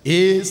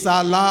 He's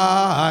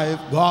alive,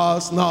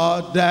 God's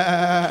not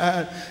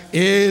dead.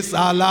 He's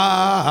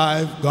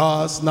alive,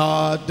 God's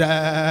not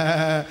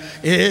dead.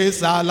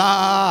 He's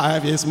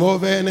alive, he's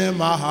moving in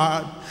my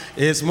heart.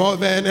 It's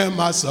moving in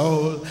my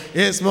soul.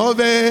 It's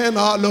moving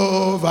all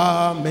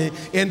over me.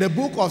 In the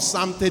book of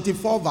Psalm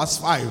 34 verse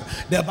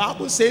 5, the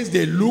Bible says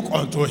they look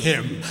unto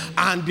him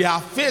and their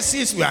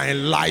faces were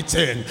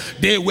enlightened.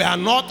 They were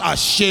not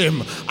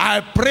ashamed. I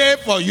pray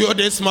for you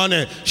this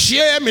morning.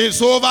 Shame is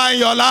over in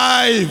your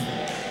life.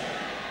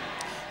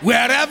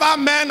 Wherever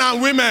men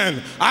and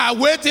women are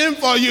waiting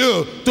for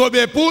you to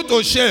be put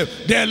to shame,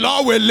 the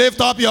Lord will lift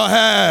up your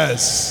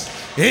heads.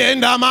 In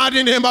the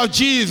mighty name of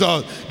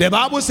Jesus. The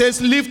Bible says,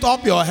 lift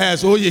up your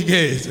heads, O ye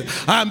gates,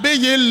 and be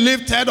ye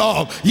lifted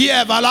up, ye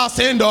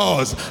everlasting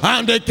doors,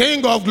 and the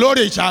King of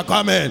glory shall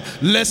come in.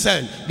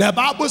 Listen, the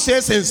Bible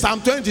says in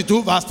Psalm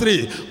 22 verse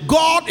 3,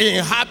 God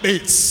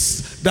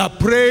inhabits the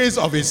praise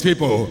of his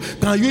people.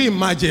 Can you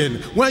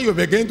imagine when you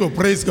begin to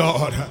praise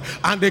God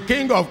and the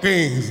King of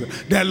Kings,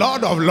 the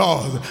Lord of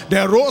Lords,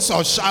 the Rose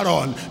of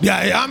Sharon, the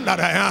I am that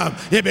I am,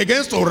 he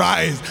begins to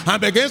rise and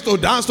begins to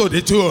dance to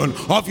the tune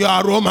of your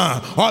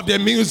aroma, of the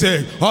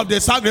music, of the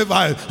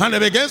sacrifice, and he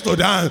begins to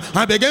dance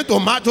and begin to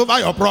march over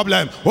your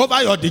problem,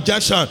 over your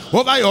dejection,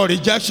 over your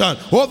rejection,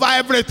 over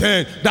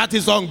everything that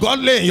is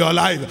ungodly in your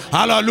life.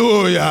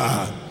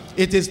 Hallelujah.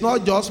 It is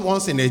not just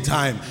once in a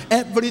time.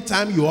 Every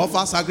time you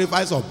offer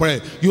sacrifice of prayer,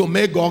 you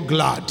make God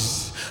glad.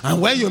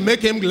 And when you make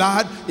him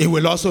glad, he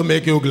will also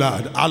make you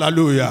glad.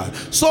 Hallelujah.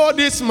 So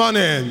this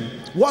morning,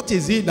 what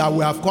is it that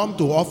we have come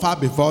to offer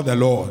before the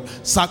Lord?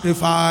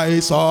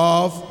 Sacrifice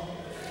of...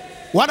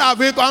 What have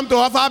we come to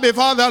offer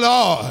before the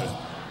Lord?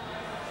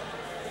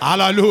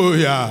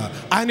 Hallelujah.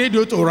 I need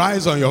you to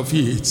rise on your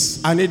feet.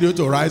 I need you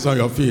to rise on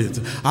your feet.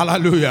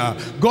 Hallelujah.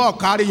 God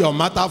carry your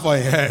matter for a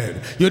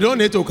head. You don't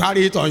need to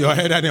carry it on your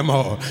head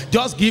anymore.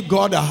 Just give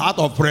God a heart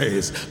of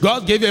praise.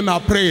 God give him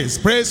a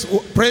praise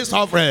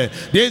offering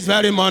this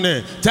very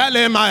morning. Tell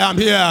him, I am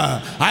here.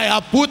 I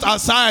have put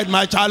aside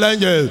my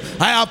challenges.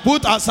 I have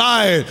put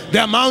aside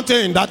the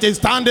mountain that is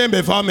standing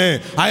before me.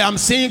 I am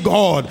seeing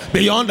God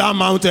beyond that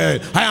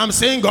mountain. I am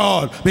seeing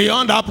God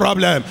beyond that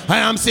problem. I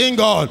am seeing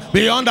God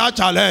beyond that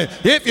challenge.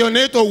 If you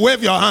need to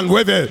wave your hand,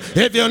 wave it.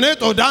 If you need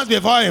to dance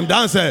before him,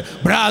 dance it.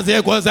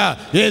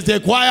 Is the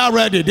choir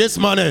ready this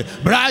morning?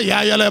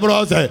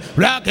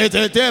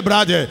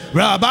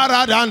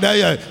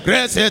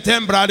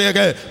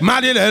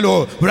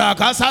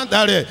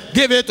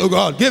 Give it to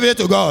God. Give it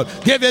to God.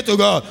 Give it to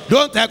God.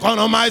 Don't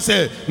economize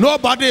it.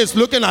 Nobody is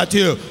looking at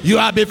you. You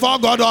are before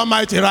God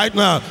Almighty right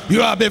now.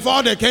 You are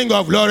before the King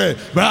of Glory.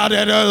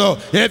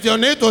 If you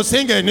need to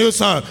sing a new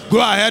song, go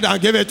ahead and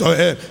give it to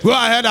him. Go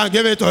ahead and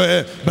give it to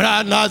him.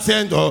 Bra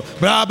nascendo,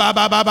 bra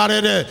baba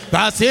barede,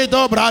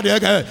 pasito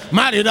bradege,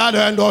 marida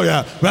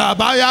lendoya, bra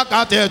baya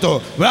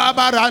cateto, bra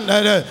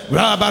barande,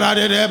 bra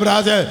barade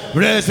braze,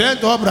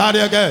 presento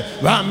bradege,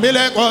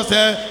 bambile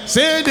cose.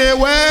 See the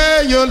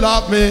way you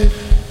love me.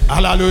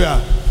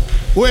 Hallelujah.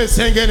 Who is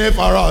singing it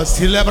for us?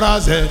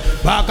 Celebrase,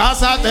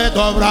 Bacasa te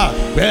dobra,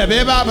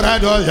 Baby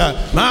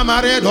Babradoya,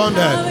 Mama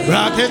Redonde,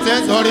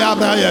 Bracket Doria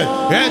Braye,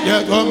 and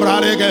you come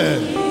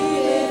bradege.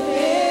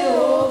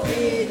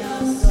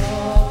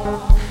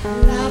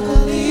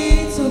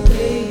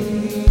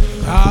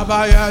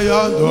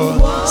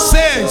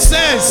 Sing,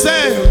 sing,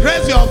 sing.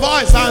 Raise your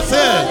voice and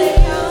sing.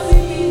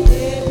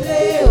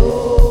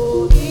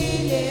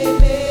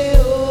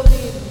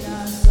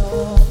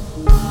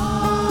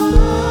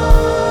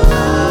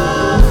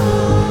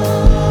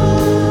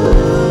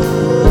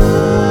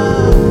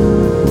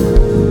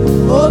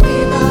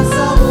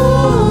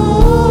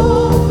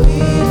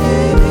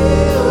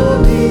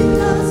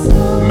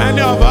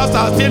 Many of us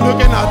are still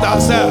looking at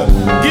ourselves.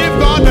 Give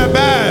God the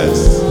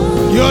best.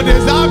 You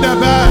deserve the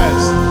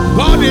best.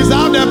 God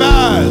deserves the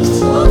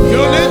best.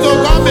 You need to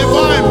come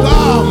before him.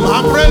 Come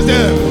and praise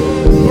him.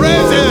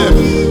 Praise him.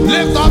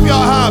 Lift up your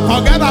heart.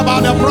 Forget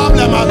about the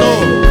problem at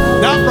home.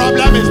 That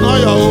problem is not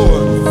your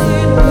own.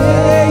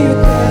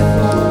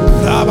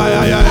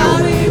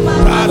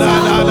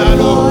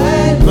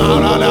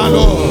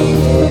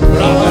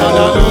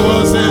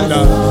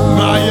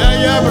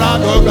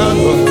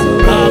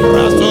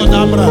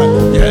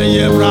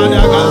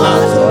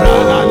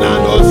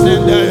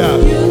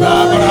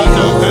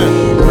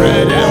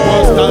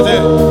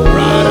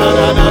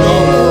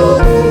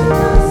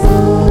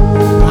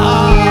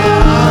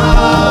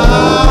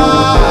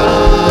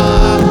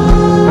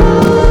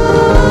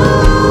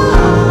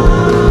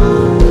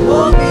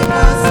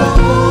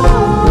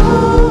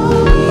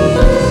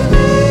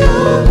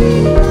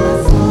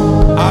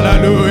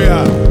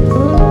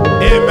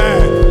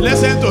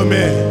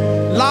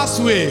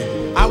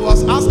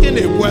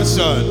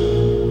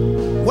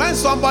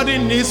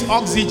 needs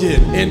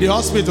oxygen in the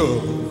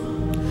hospital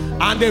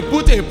and they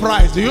put a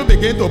price, do you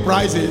begin to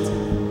price it?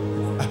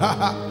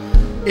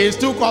 It's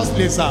too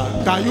costly,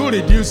 sir. Can you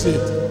reduce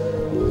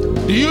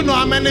it? Do you know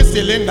how many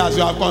cylinders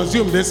you have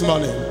consumed this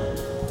morning?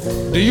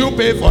 Do you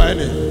pay for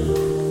any?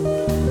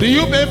 Do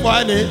you pay for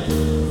any?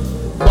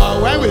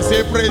 But when we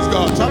say praise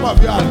God, some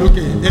of you are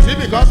looking. Is it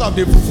because of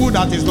the food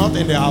that is not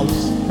in the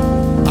house?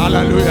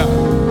 Hallelujah.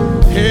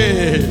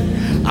 Hey,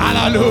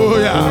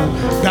 hallelujah.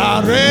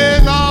 The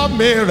rain of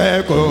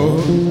miracle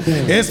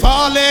is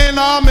falling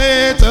on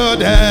me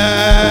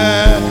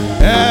today.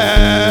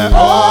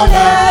 Oh,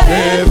 let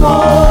it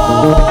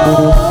fall.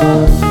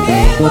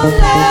 Even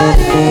let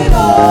it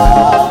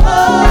overflow.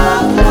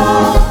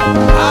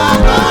 I'm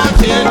not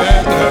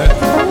children.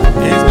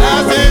 His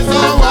blessings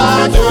are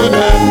one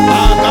today.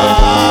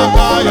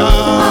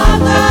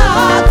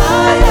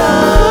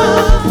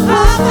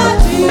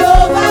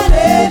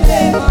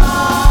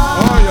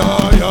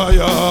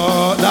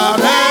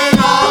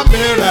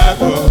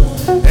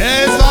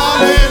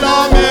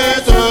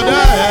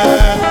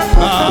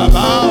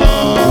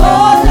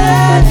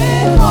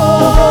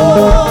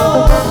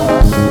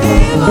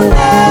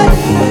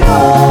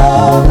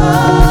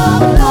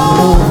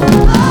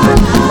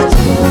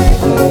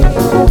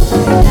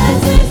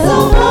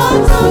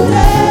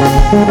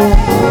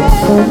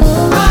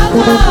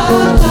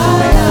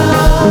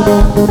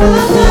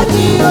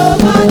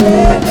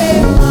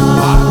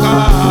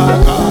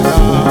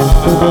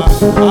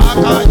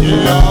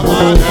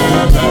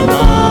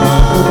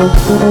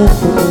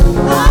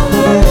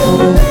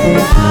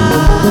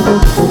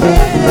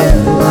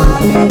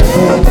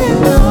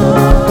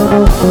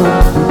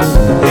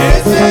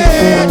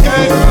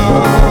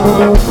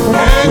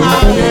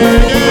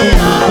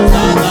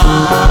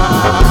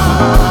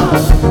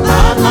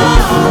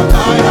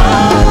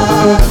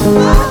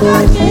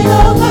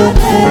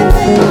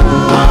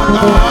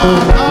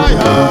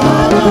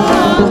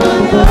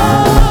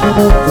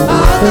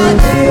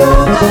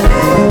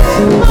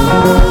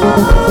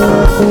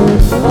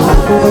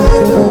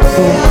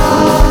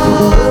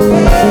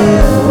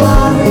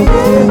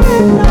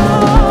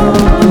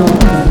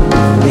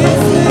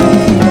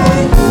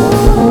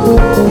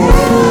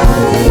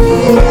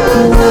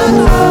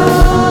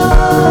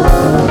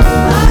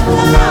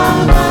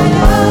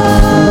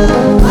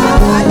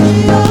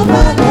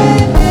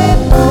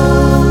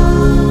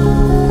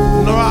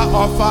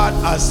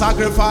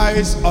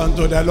 Sacrifice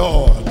unto the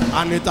Lord,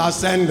 and it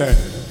ascended.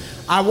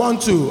 I'm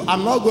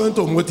not going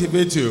to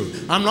motivate you.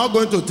 I'm not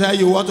going to tell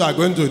you what you are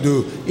going to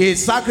do. A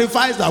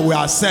sacrifice that we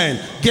are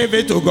sent, give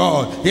it to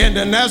God. In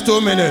the next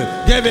 2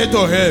 minutes, give it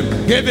to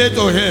Him. Give it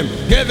to Him.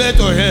 Give it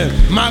to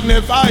Him.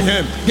 Magnify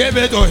Him. Give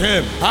it to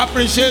Him.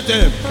 Appreciate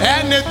Him.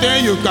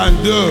 Anything you can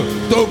do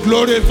to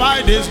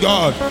glorify this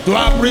God,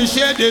 to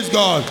appreciate this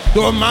God,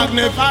 to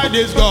magnify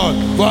this God.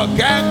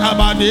 Forget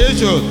about the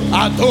issue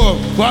at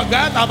home.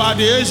 Forget about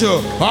the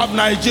issue of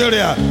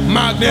Nigeria.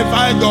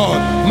 Magnify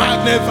God.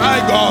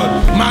 Magnify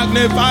God.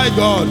 Magnify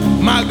God,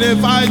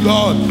 magnify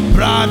God.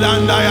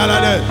 Bradanda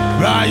yalade,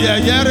 braye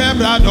yere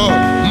brado,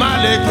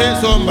 maleke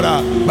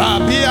sombra,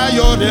 babia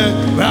yode,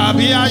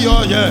 babia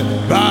yoye,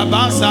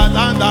 baba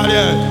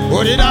satandare,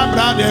 urida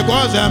brade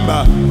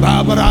gozemba,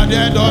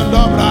 babrade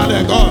dondo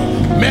brade go,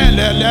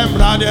 melele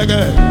brade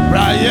ge,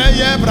 braye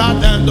ye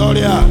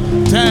bratendoria.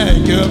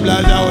 Thank you,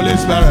 blessed Holy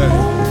Spirit.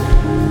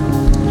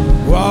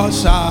 What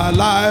shall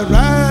I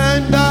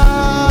render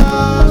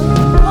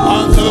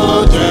unto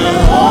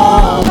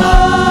Jehovah?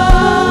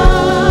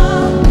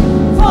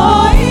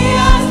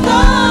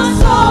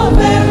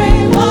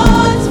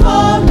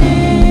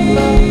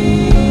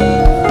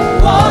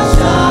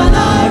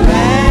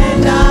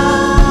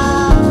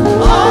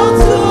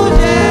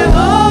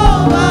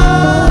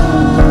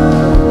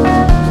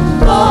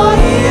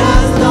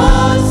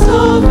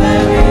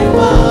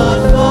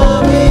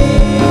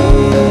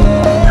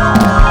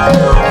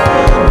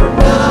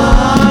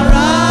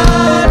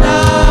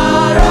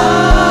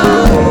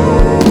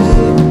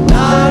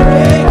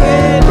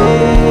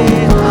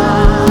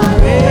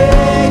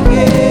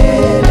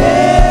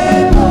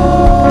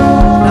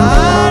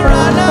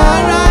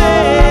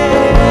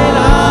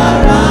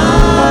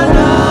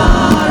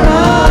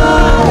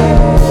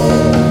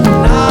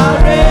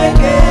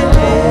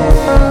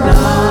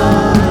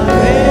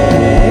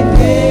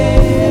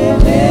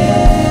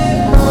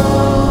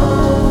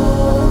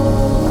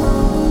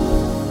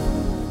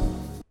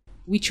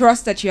 We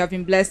trust that you have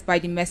been blessed by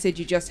the message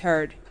you just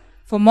heard.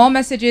 For more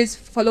messages,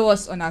 follow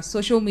us on our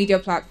social media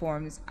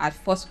platforms at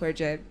Foursquare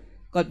Jet.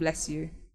 God bless you.